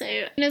things, so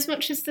and as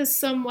much as there's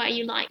some where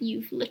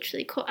you've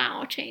literally cut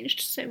out or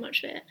changed so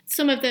much of it,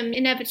 some of them,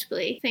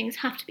 inevitably, things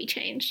have to be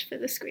changed for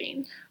the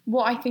screen.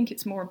 What I think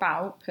it's more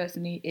about,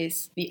 personally,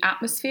 is the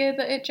atmosphere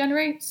that it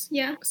generates.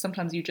 Yeah.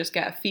 Sometimes you just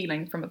get a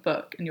feeling from a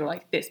book and you're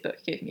like, this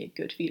book gave me a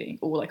good feeling,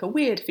 or like a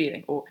weird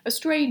feeling, or a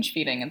strange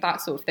feeling, and that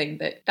sort of thing,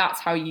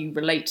 that's how you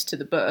relate to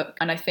the book.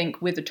 And I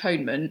think with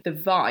Atonement, the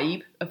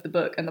vibe of the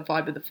book and the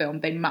vibe of the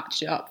film, they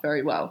matched it up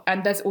very well.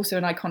 And there's also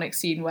an iconic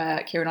scene where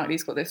Keira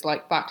Knightley's got this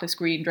like backless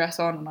green dress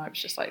on, and I was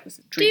just like, this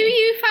is dreamy. Do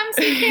you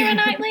fancy Keira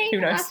Knightley?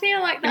 Who knows? I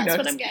feel like that's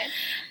what I'm getting.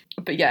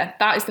 But yeah,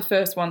 that is the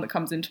first one that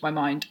comes into my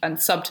mind. And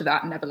sub to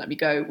that, Never Let Me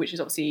Go, which is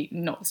obviously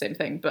not the same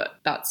thing, but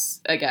that's,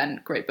 again,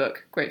 great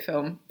book, great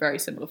film, very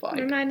similar vibe.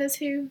 Remind us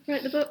who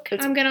wrote the book.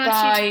 It's I'm going to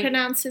ask you to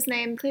pronounce his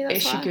name, please.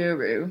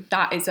 Ishiguro.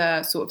 That is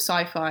a sort of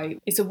sci-fi.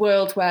 It's a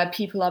world where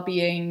people are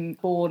being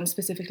born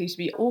specifically to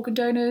be organ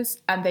donors,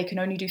 and they can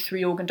only do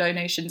 3 organ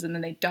donations and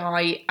then they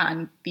die.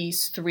 And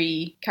these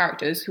 3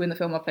 characters, who in the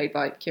film are played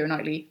by Keira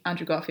Knightley,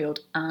 Andrew Garfield,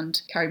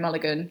 and Carey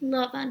Mulligan.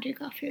 Love Andrew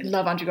Garfield.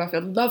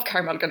 Love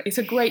Carey Mulligan. It's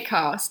a great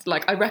cast.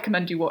 Like, I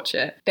recommend you watch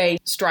it. They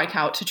strike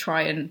out to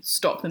try and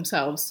stop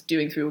themselves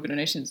doing 3 organ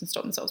donations and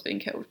stop themselves being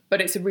killed.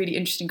 But it's a really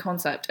interesting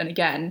concept. And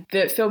again,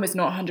 the film is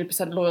not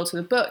 100% loyal to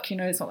the book. You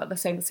know, it's not like they're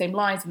saying the same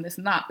lines and this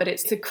and that. But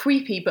it's a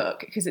creepy book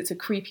because it's a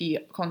creepy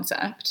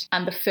concept.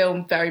 And the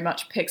film very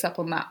much picks up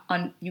on that.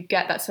 And you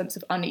get that sense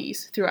of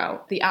unease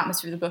throughout. The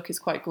atmosphere of the book is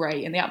quite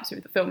grey and the atmosphere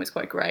of the film is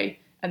quite grey.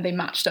 And they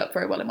matched up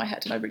very well in my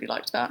head, and I really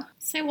liked that.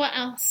 So what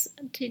else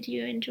did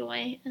you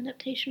enjoy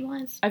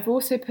adaptation-wise? I've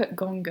also put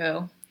Gone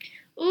Girl.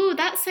 Ooh,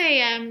 that's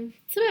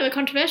it's a bit of a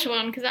controversial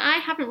one, because I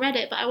haven't read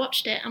it, but I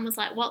watched it and was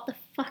like, what the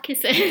fuck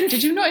is this?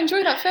 Did you not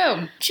enjoy that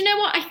film? Do you know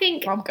what? I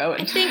think I'm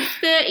going. I think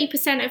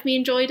 30% of me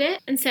enjoyed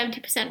it, and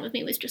 70% of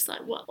me was just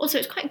like, what? Also,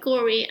 it's quite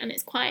gory, and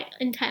it's quite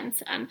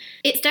intense, and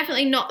it's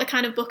definitely not the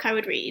kind of book I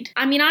would read.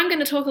 I mean, I'm going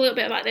to talk a little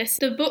bit about this.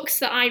 The books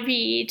that I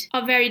read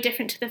are very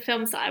different to the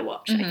films that I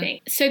watch, I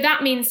think. So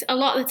that means a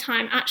lot of the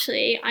time,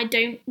 actually, I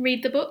don't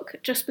read the book,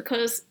 just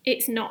because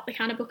it's not the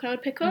kind of book I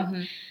would pick up.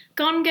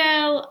 Gone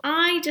Girl,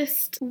 I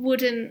just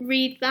wouldn't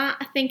read that.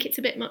 I think it's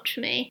a bit much for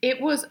me. It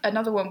was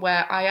another one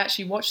where I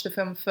actually watched the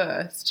film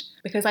first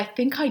because I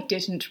think I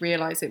didn't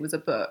realise it was a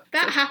book.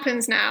 That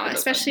happens now,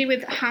 especially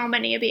with how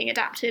many are being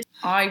adapted.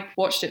 I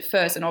watched it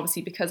first, and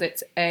obviously because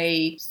it's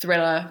a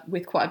thriller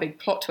with quite a big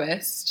plot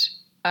twist,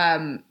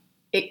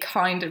 it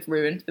kind of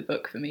ruined the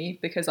book for me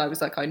because I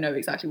was like, I know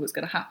exactly what's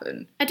going to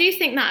happen. I do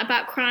think that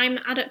about crime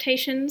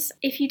adaptations.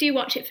 If you do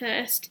watch it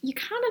first, you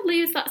kind of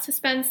lose that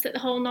suspense that the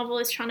whole novel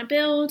is trying to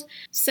build.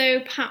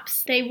 So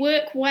perhaps they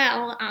work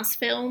well as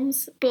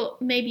films,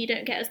 but maybe you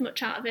don't get as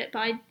much out of it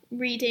by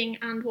reading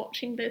and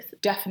watching both.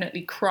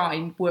 Definitely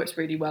crime works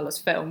really well as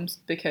films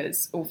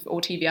because or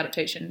TV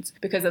adaptations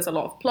because there's a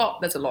lot of plot,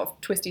 there's a lot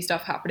of twisty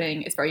stuff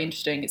happening, it's very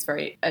interesting, it's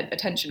very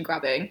attention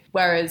grabbing,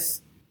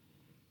 whereas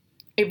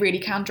it really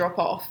can drop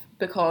off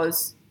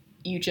because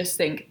you just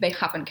think they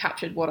haven't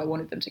captured what I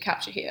wanted them to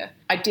capture here.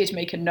 I did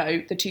make a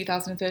note, the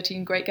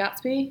 2013 Great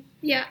Gatsby.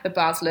 Yeah. The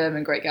Baz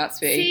Luhrmann Great Gatsby.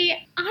 See,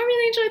 I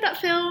really enjoyed that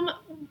film.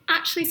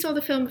 Actually saw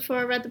the film before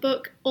I read the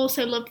book.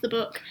 Also loved the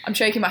book. I'm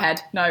shaking my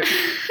head. No.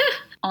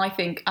 I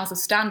think as a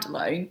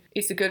standalone,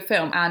 it's a good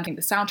film, and I think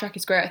the soundtrack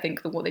is great. I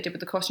think what they did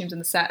with the costumes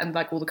and the set and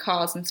like all the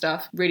cars and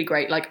stuff, really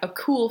great. Like a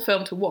cool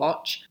film to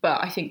watch,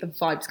 but I think the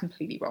vibe's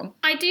completely wrong.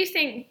 I do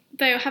think,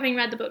 though, having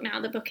read the book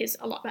now, the book is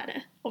a lot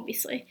better,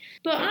 obviously.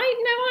 But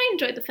I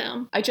enjoyed the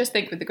film. I just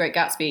think with The Great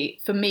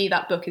Gatsby, for me,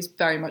 that book is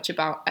very much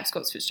about F.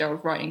 Scott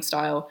Fitzgerald's writing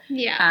style.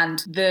 Yeah. And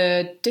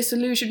the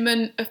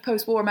disillusionment of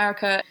post-war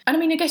America. And I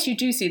mean, I guess you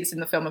do see this in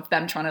the film of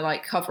them trying to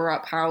like cover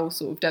up how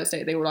sort of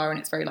devastated they all are, and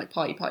it's very like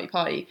party.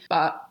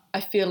 But I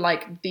feel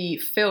like the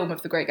film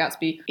of The Great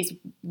Gatsby is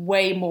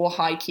way more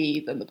high-key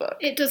than the book.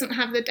 It doesn't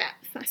have the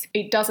depth.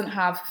 It doesn't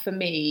have, for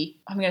me,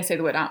 I'm going to say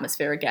the word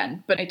atmosphere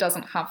again, but it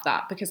doesn't have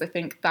that because I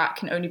think that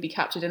can only be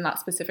captured in that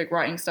specific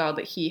writing style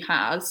that he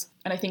has,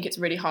 and I think it's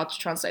really hard to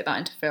translate that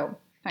into film.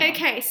 Hang on.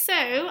 Okay,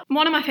 so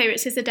one of my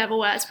favourites is The Devil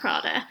Wears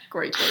Prada.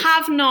 Great choice.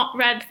 Have not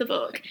read the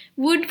book.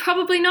 Would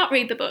probably not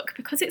read the book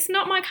because it's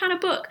not my kind of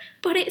book,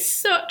 but it's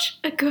such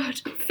a good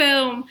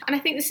film. And I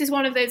think this is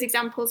one of those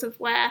examples of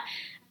where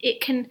it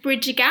can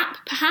bridge a gap,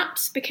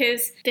 perhaps,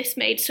 because this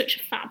made such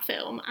a fab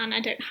film and I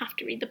don't have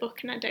to read the book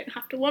and I don't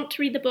have to want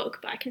to read the book,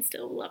 but I can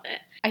still love it.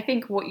 I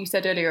think what you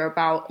said earlier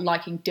about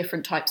liking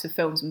different types of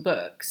films and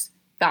books,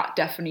 that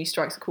definitely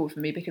strikes a chord for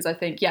me, because I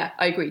think, yeah,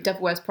 I agree,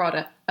 Devil Wears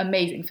Prada,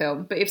 amazing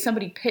film. But if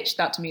somebody pitched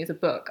that to me as a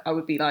book, I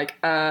would be like,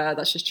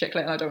 that's just chick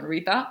lit and I don't want to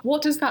read that.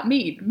 What does that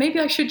mean? Maybe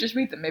I should just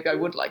read them. Maybe I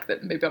would like them.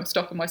 Maybe I'm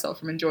stopping myself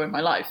from enjoying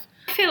my life.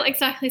 I feel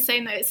exactly the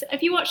same though.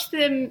 Have you watched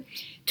them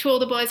To All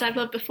the Boys I've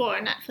Loved Before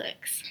on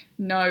Netflix?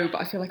 No,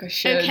 but I feel like I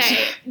should.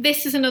 Okay,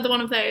 this is another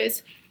one of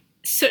those.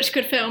 Such a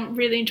good film,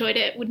 really enjoyed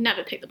it, would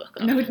never pick the book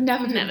up. No, would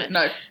never.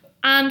 No.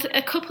 And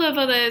a couple of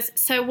others.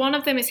 So one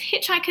of them is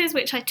Hitchhikers,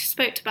 which I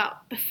spoke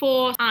about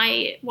before.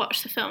 I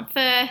watched the film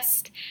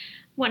first.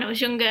 When I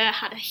was younger, I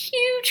had a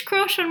huge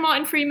crush on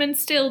Martin Freeman,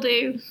 still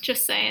do,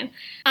 just saying.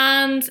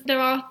 And there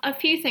are a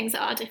few things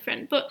that are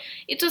different, but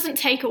it doesn't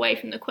take away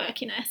from the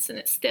quirkiness, and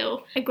it's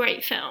still a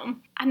great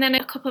film. And then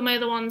a couple of my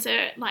other ones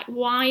are like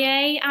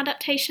YA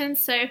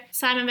adaptations, so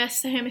Simon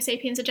vs. the Homo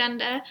sapiens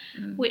Agenda,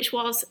 which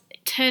was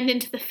turned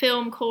into the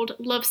film called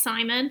Love,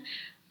 Simon.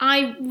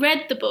 I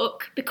read the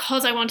book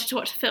because I wanted to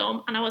watch the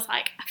film, and I was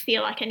like, I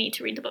feel like I need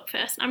to read the book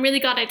first. I'm really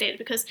glad I did,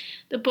 because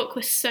the book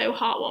was so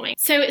heartwarming.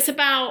 So it's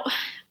about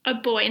a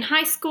boy in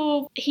high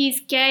school.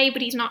 He's gay,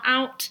 but he's not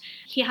out.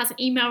 He has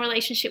an email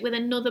relationship with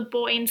another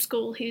boy in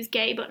school who's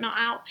gay but not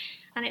out.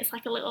 And it's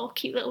like a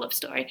cute little love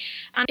story.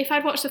 And if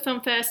I'd watched the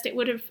film first, it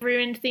would have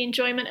ruined the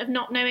enjoyment of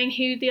not knowing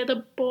who the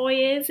other boy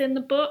is in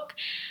the book.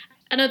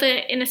 Another,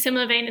 in a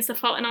similar vein, is The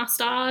Fault in Our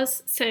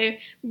Stars. So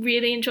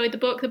really enjoyed the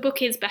book. The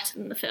book is better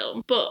than the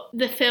film, but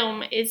the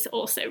film is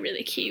also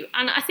really cute.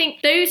 And I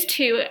think those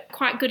two are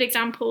quite good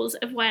examples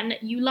of when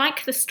you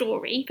like the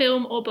story,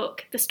 film or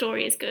book, the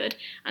story is good.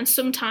 And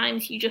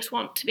sometimes you just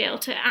want to be able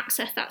to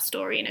access that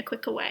story in a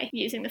quicker way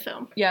using the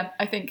film. Yeah,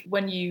 I think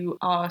when you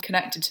are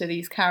connected to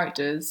these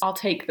characters, I'll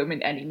take them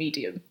in any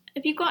medium.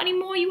 Have you got any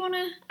more you want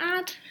to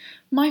add?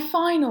 My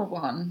final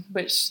one,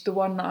 which the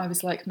one that I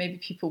was like, maybe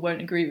people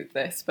won't agree with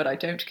this, but I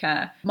don't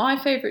care. My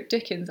favourite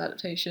Dickens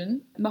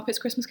adaptation, Muppets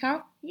Christmas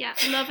Carol. Yeah,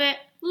 love it.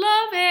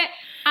 Love it.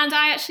 And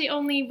I actually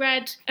only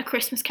read A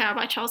Christmas Carol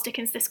by Charles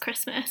Dickens this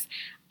Christmas.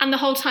 And the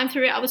whole time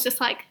through it, I was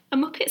just like, a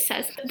Muppet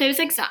says those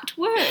exact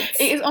words.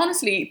 It is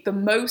honestly the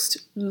most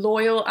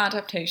loyal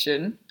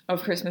adaptation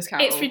of Christmas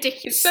Carol. It's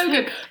ridiculous. It's so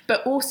good.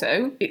 But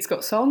also, it's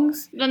got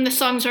songs. And the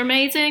songs are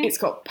amazing. It's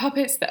got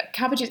puppets,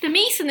 cabbages. The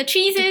meat and the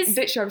cheeses.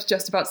 Literally, I was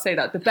just about to say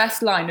that. The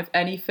best line of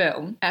any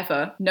film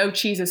ever, no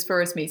cheeses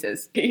for us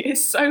Mises. It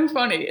is so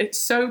funny. It's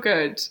so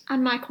good.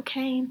 And Michael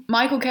Caine.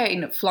 Michael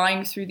Caine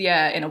flying through the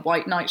air in a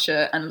white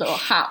nightshirt and a little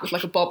hat with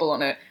like a bobble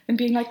on it and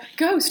being like,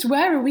 Ghost,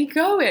 where are we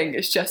going?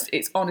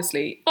 It's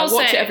honestly, Also,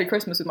 I watch it every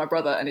Christmas with my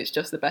brother and it's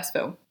just the best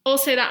film.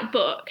 Also, that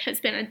book has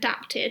been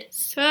adapted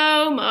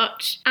so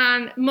much,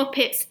 and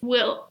Muppets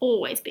will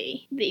always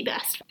be the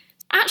best.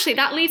 Actually,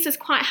 that leads us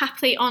quite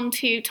happily on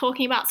to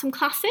talking about some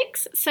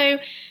classics. So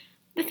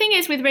the thing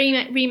is with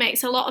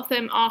remakes, a lot of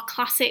them are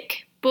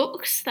classic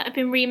books that have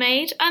been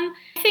remade, and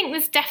I think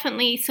there's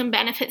definitely some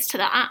benefits to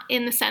that,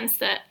 in the sense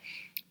that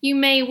you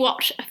may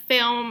watch a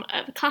film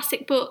of a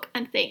classic book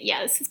and think,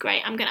 yeah, this is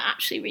great, I'm going to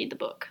actually read the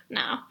book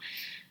now,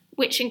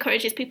 which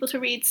encourages people to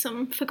read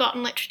some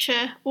forgotten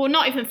literature, or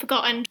not even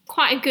forgotten,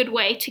 quite a good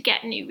way to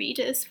get new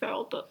readers for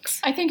old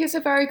books. I think it's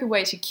a very good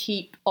way to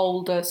keep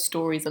older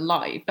stories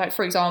alive. Like,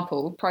 for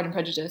example, Pride and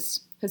Prejudice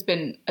has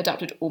been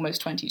adapted almost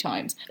 20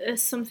 times.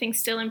 There's something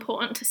still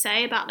important to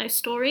say about those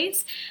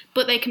stories,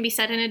 but they can be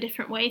said in a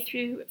different way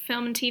through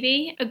film and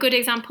TV. A good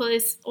example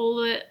is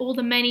all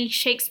the many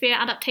Shakespeare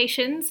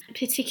adaptations,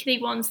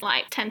 particularly ones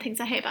like 10 Things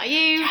I Hate About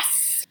You.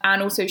 Yes!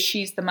 And also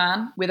She's the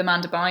Man with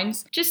Amanda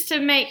Bynes. Just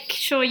to make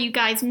sure you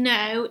guys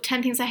know,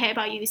 10 Things I Hate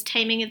About You is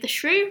Taming of the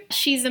Shrew.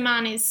 She's the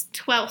Man is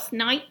Twelfth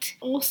Night.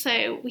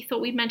 Also, we thought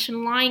we'd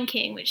mention Lion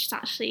King, which is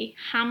actually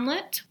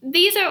Hamlet.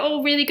 These are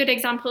all really good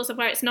examples of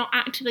where it's not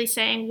actively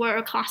saying we're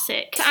a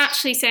classic. It's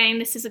actually saying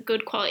this is a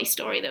good quality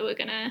story that we're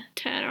going to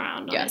turn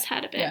around on its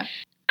head a bit. Yeah.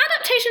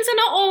 Adaptations are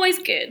not always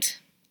good.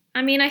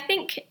 I mean, I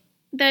think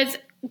there's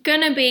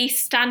going to be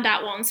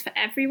standout ones for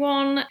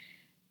everyone.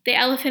 The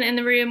Elephant in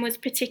the Room was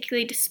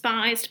particularly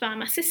despised by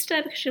my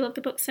sister because she loved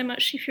the book so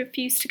much she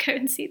refused to go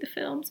and see the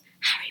films.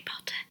 Harry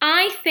Potter.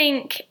 I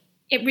think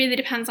it really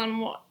depends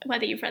on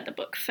whether you've read the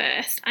book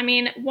first. I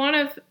mean, one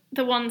of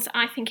the ones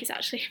I think is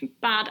actually a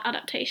bad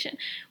adaptation,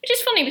 which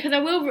is funny because I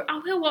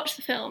will watch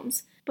the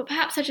films, but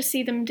perhaps I just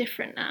see them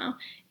different now,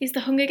 is The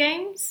Hunger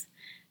Games.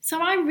 So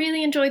I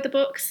really enjoyed the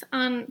books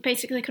and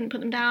basically couldn't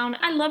put them down.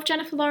 I love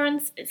Jennifer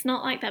Lawrence. It's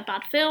not like they're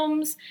bad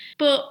films,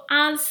 but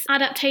as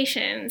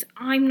adaptations,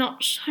 I'm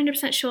not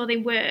 100% sure they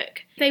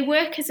work. They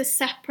work as a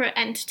separate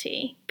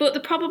entity, but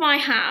the problem I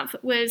have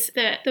was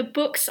that the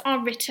books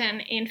are written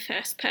in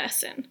first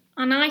person,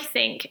 and I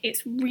think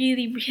it's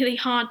really, really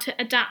hard to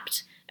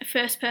adapt a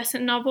first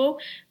person novel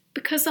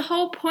because the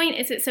whole point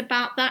is it's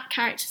about that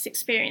character's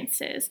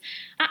experiences.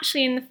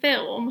 Actually, in the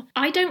film,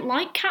 I don't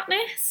like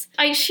Katniss.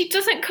 She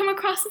doesn't come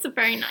across as a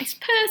very nice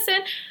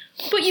person,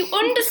 but you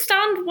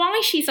understand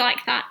why she's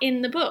like that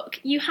in the book.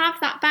 You have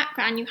that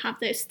background, you have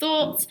those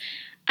thoughts,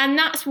 and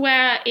that's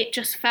where it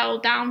just fell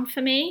down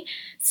for me.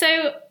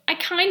 So I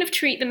kind of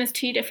treat them as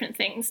two different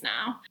things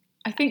now.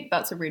 I think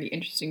that's a really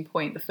interesting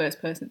point, the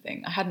first person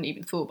thing. I hadn't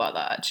even thought about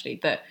that, actually,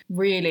 that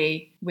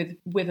really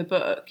with a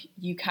book,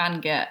 you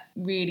can get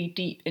really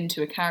deep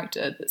into a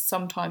character that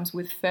sometimes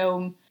with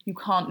film, you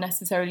can't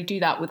necessarily do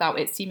that without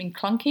it seeming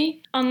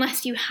clunky.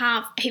 Unless you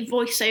have a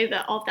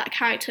voiceover of that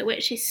character,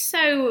 which is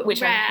so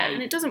rare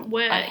and it doesn't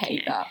work. I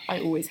hate that.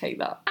 I always hate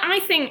that. I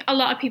think a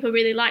lot of people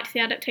really liked the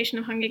adaptation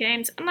of Hunger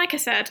Games. And like I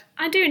said,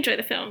 I do enjoy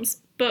the films,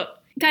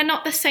 but they're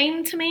not the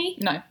same to me.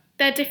 No.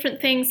 They're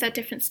different things, they're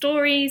different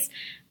stories.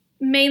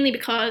 Mainly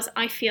because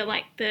I feel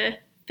like the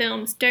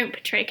films don't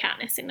portray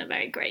Katniss in a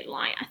very great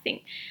light. I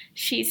think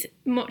she's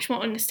much more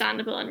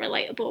understandable and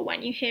relatable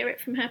when you hear it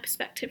from her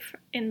perspective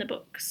in the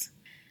books.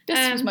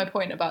 This was my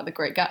point about The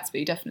Great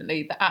Gatsby,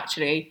 definitely, that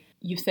actually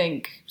you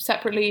think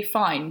separately,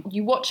 fine.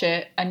 You watch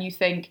it and you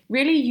think,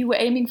 really, you were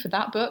aiming for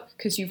that book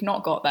because you've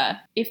not got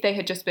there. If they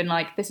had just been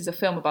like, this is a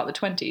film about the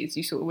 20s,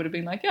 you sort of would have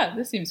been like, yeah,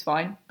 this seems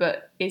fine.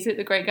 But is it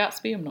The Great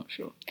Gatsby? I'm not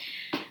sure.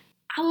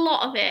 A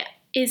lot of it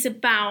is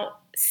about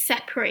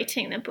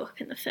separating the book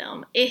and the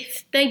film.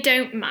 If they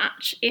don't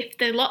match, if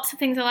lots of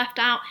things are left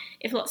out,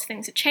 if lots of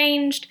things are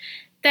changed,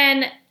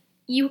 then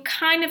you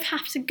kind of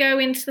have to go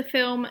into the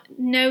film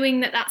knowing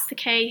that that's the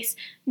case,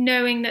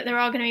 knowing that there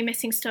are going to be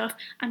missing stuff,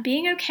 and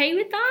being okay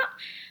with that.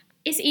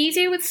 It's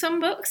easier with some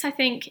books. I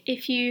think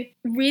if you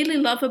really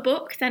love a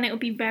book, then it'll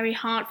be very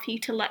hard for you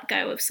to let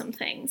go of some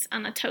things,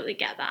 and I totally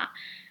get that.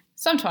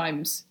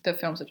 Sometimes the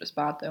films are just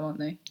bad though, aren't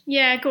they?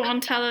 Yeah, go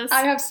on, tell us.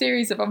 I have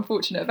series of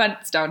unfortunate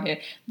events down here.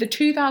 The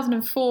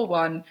 2004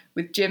 one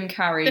with Jim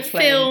Carrey the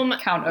playing film,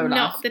 Count Olaf.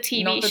 not the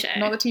TV show.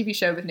 Not the TV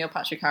show with Neil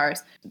Patrick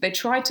Harris. They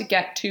tried to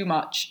get too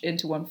much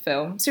into one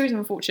film. Series of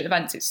unfortunate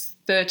events, it's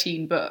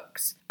 13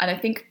 books. And I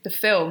think the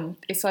film,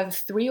 it's either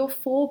 3 or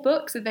 4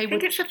 books that they would... I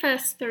think it's the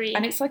first 3.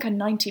 And it's like a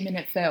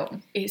 90-minute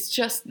film. It's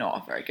just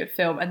not a very good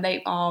film. And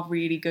they are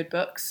really good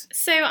books.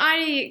 So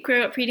I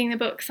grew up reading the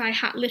books I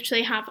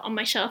literally have on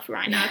my shelf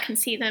right now. I can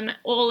see them,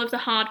 all of the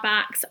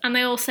hardbacks. And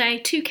they all say,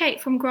 to Kate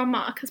from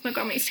Grandma, because my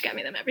grandma used to get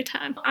me them every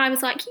time. I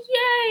was like,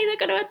 yay,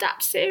 they're going to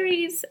adapt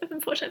series of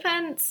unfortunate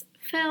events.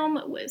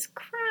 Film was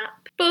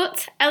crap.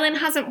 But Ellen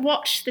hasn't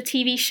watched the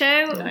TV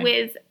show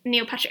with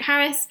Neil Patrick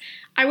Harris.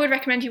 I would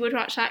recommend you would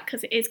watch that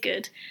because it is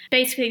good.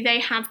 Basically, they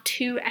have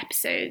 2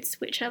 episodes,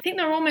 which I think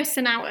they're almost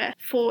an hour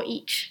for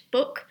each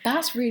book.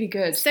 That's really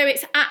good. So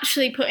it's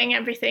actually putting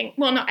everything,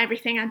 well, not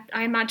everything,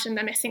 I imagine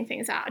they're missing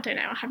things out. I don't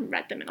know, I haven't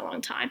read them in a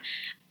long time.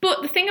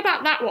 But the thing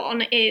about that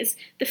one is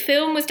the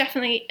film was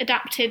definitely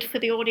adapted for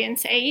the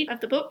audience age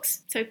of the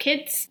books, so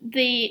kids.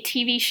 The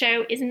TV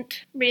show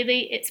isn't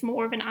really, it's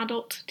more of an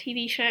adult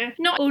TV show.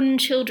 Not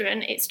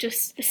children, it's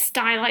just the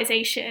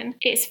stylization.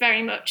 It's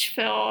very much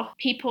for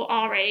people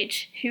our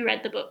age who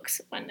read the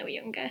books when they were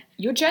younger.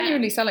 You're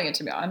genuinely selling it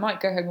to me. I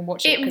might go home and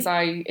watch it because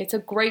it's a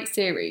great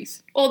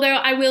series. Although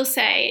I will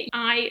say,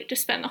 I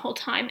just spent the whole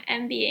time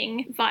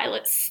envying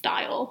Violet's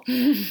style.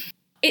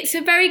 It's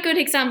a very good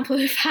example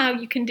of how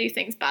you can do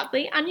things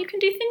badly and you can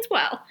do things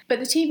well. But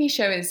the TV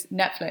show is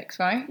Netflix,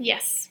 right?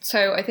 Yes.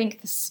 So I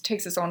think this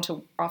takes us on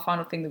to our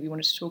final thing that we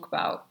wanted to talk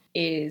about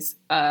is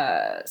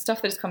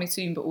stuff that is coming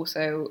soon, but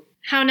also...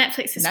 how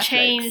Netflix has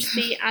changed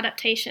the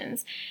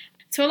adaptations.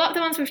 So a lot of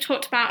the ones we've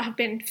talked about have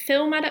been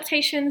film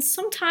adaptations.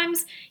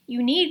 Sometimes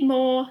you need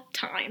more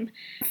time.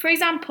 For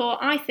example,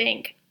 I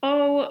think,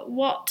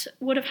 what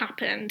would have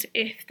happened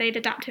if they'd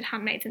adapted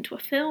Handmaids into a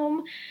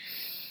film?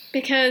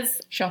 Because...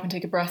 shut up and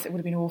take a breath, it would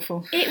have been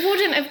awful. It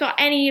wouldn't have got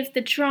any of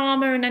the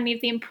drama and any of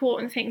the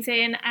important things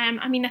in.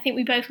 I mean, I think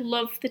we both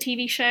love the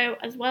TV show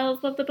as well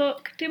as love the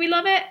book. Do we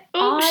love it?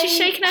 Oh, she's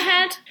shaking her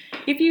head.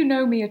 If you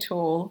know me at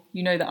all,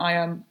 you know that I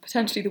am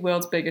potentially the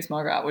world's biggest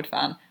Margaret Atwood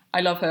fan. I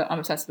love her, I'm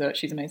obsessed with her,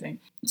 she's amazing.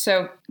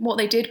 So what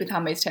they did with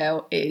Handmaid's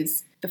Tale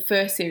is the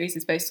first series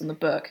is based on the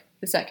book.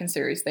 The second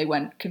series, they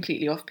went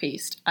completely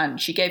off-piste, and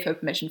she gave her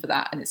permission for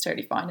that, and it's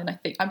totally fine. And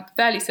I'm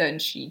fairly certain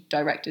she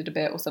directed a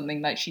bit or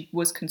something, like she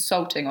was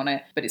consulting on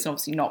it, but it's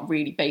obviously not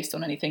really based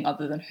on anything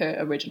other than her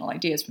original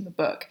ideas from the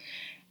book.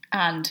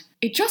 And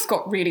it just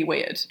got really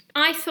weird.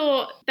 I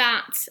thought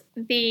that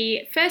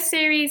the first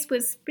series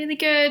was really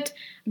good.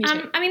 Me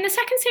too. I mean, the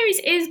second series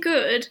is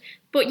good,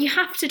 but you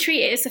have to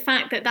treat it as the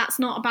fact that that's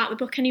not about the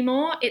book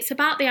anymore. It's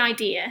about the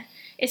idea.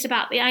 It's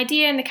about the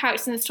idea and the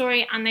characters in the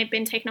story, and they've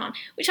been taken on,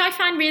 which I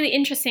find really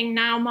interesting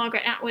now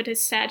Margaret Atwood has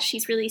said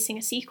she's releasing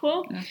a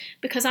sequel,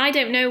 because I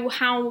don't know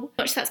how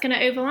much that's going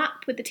to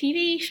overlap with the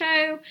TV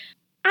show.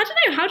 I don't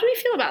know, how do we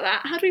feel about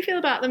that? How do we feel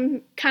about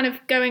them kind of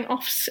going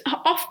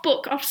off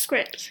book, off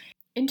script?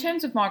 In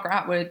terms of Margaret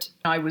Atwood,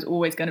 I was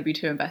always going to be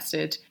too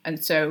invested,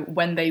 and so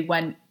when they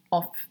went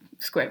off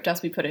script,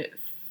 as we put it,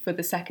 for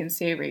the second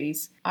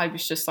series, I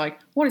was just like,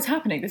 what is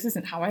happening? This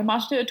isn't how I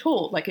imagined it at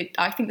all. Like,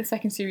 I think the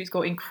second series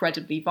got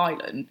incredibly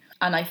violent.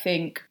 And I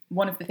think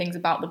one of the things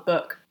about the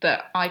book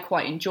that I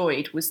quite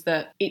enjoyed was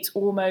that it's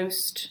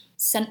almost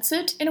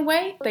censored in a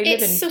way.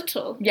 It's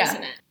subtle,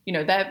 isn't it? You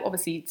know, they're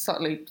obviously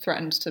subtly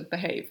threatened to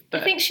behave.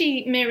 But I think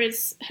she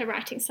mirrors her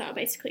writing style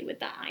basically with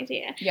that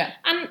idea. Yeah.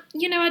 And,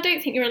 you know, I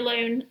don't think you're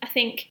alone. I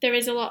think there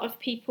is a lot of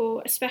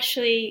people,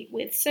 especially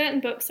with certain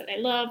books that they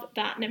love,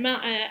 that no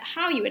matter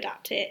how you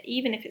adapt it,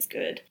 even if it's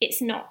good,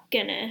 it's not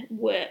gonna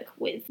work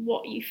with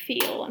what you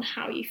feel and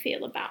how you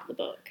feel about the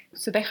book.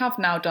 So they have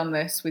now done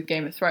this with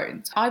Game of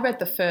Thrones. I read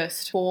the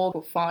first 4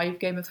 or 5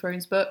 Game of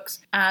Thrones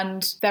books,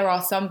 and there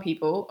are some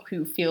people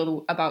who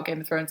feel about Game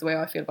of Thrones the way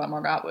I feel about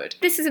Margaret Atwood.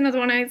 This is another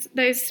one of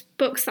those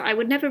books that I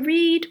would never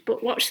read,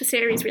 but watch the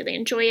series, really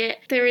enjoy it.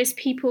 There is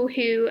people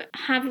who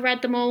have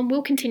read them all and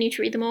will continue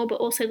to read them all, but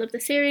also love the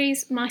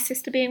series, my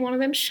sister being one of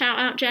them. Shout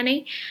out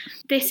Jenny.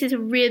 This is a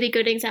really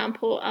good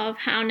example of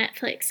how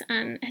Netflix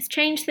has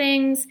changed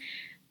things.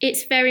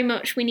 It's very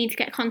much, we need to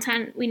get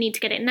content, we need to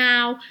get it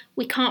now.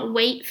 We can't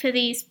wait for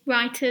these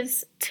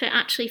writers to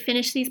actually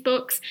finish these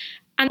books.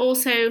 And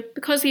also,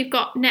 because we've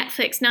got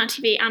Netflix, Now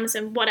TV,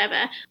 Amazon,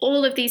 whatever,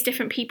 all of these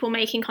different people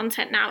making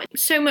content now,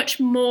 so much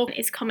more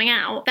is coming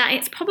out that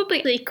it's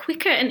probably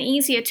quicker and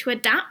easier to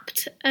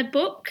adapt a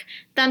book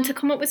than to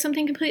come up with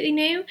something completely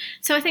new.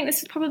 So I think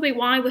this is probably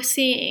why we're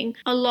seeing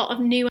a lot of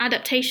new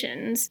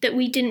adaptations that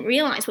we didn't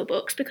realise were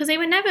books, because they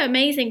were never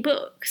amazing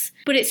books.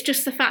 But it's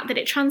just the fact that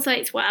it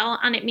translates well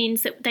and it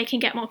means that they can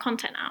get more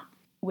content out.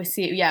 We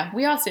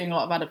are seeing a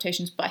lot of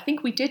adaptations, but I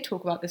think we did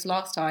talk about this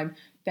last time.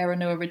 There are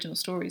no original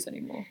stories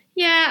anymore.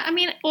 Yeah, I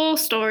mean, all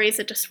stories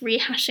are just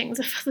rehashings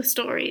of other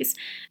stories.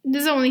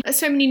 There's only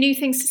so many new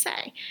things to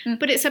say,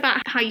 but it's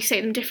about how you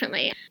say them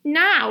differently.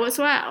 Now, as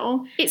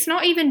well, it's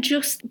not even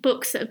just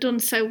books that have done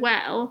so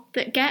well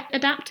that get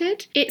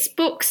adapted. It's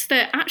books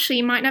that actually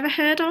you might never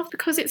heard of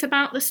because it's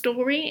about the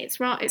story. It's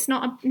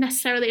not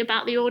necessarily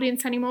about the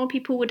audience anymore.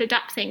 People would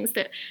adapt things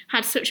that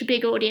had such a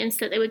big audience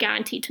that they were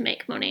guaranteed to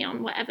make money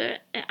on whatever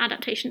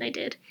adaptation they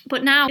did.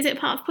 But now, is it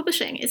part of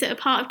publishing? Is it a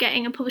part of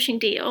getting a publishing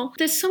deal?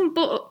 There's some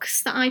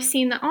books that I've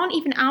seen that aren't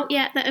even out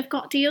yet that have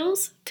got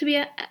deals to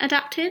be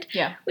adapted,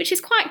 which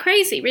is quite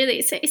crazy, really.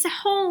 It's a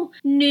whole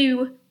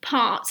new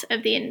part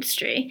of the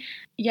industry.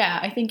 Yeah,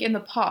 I think in the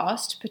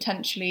past,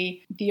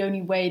 potentially the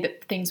only way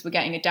that things were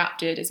getting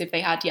adapted is if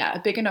they had,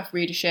 a big enough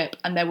readership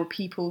and there were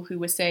people who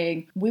were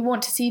saying, we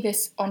want to see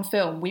this on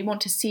film, we want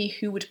to see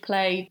who would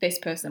play this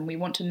person, we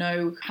want to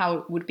know how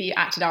it would be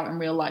acted out in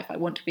real life, I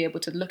want to be able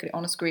to look at it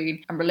on a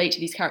screen and relate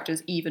to these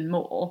characters even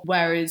more.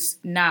 Whereas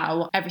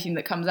now, everything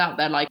that comes out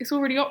there, like, it's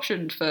already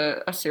optioned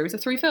for a series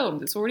of 3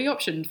 films, it's already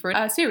optioned for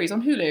a series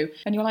on Hulu,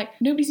 and you're like,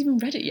 nobody's even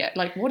read it yet,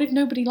 like, what if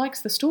nobody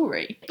likes the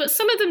story? But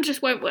some of them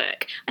just won't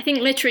work. I think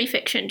literary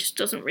fiction just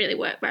doesn't really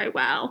work very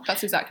well.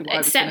 That's exactly what I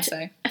was going to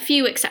say. A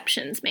few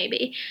exceptions,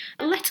 maybe.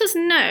 Let us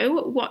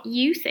know what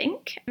you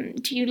think.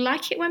 Do you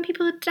like it when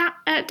people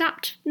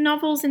adapt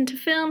novels into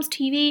films,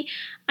 TV?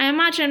 I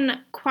imagine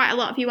quite a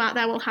lot of you out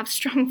there will have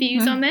strong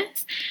views on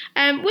this.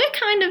 I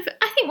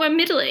think we're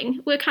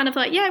middling. We're kind of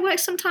like, it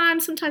works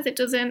sometimes it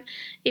doesn't.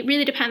 It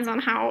really depends on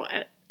how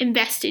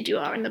invested you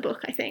are in the book,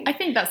 I think. I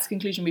think that's the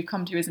conclusion we've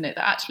come to, isn't it?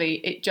 That actually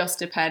it just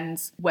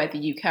depends whether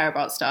you care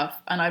about stuff.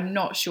 And I'm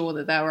not sure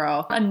that there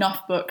are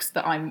enough books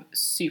that I'm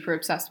super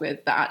obsessed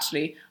with that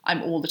actually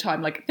I'm all the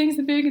time like, things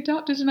are being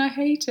adapted and I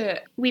hate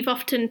it. We've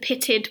often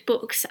pitted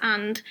books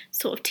and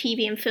sort of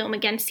TV and film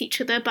against each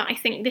other, but I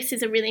think this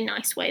is a really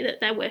nice way that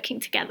they're working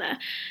together,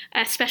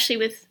 especially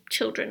with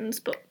children's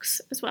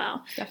books as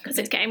well, because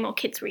it's getting more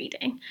kids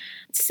reading.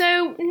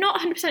 So not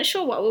 100%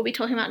 sure what we'll be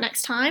talking about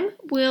next time.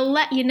 We'll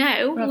let you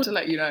know. We'll have to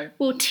let you know.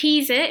 We'll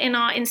tease it in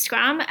our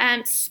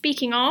Instagram.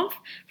 Speaking of,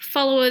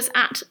 follow us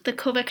at The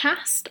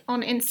Covercast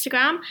on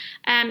Instagram.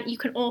 You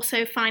can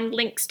also find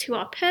links to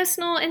our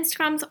personal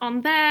Instagrams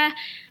on there.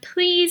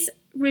 Please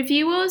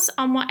review us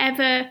on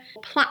whatever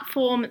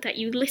platform that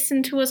you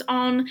listen to us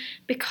on,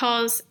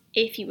 because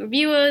if you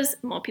review us,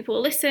 more people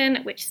will listen,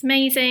 which is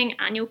amazing,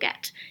 and you'll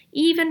get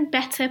even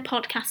better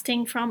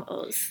podcasting from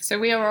us. So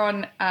we are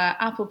on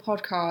Apple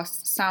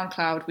Podcasts,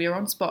 SoundCloud, we are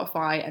on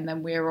Spotify, and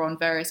then we are on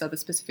various other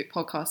specific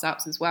podcast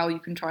apps as well. You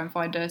can try and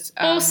find us.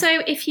 Also,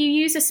 if you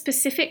use a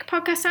specific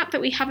podcast app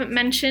that we haven't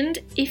mentioned,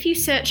 if you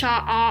search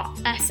our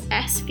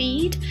RSS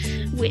feed,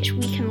 which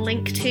we can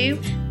link to,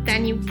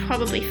 then you'll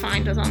probably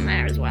find us on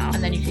there as well.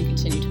 And then you can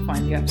continue to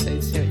find the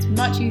episodes, so it's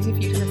much easier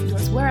for you to listen to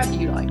us wherever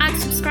you like. And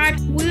subscribe.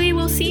 We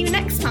will see you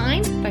next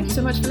time. Thank you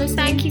so much for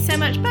listening. Thank you so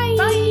much. Bye.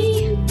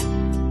 Bye.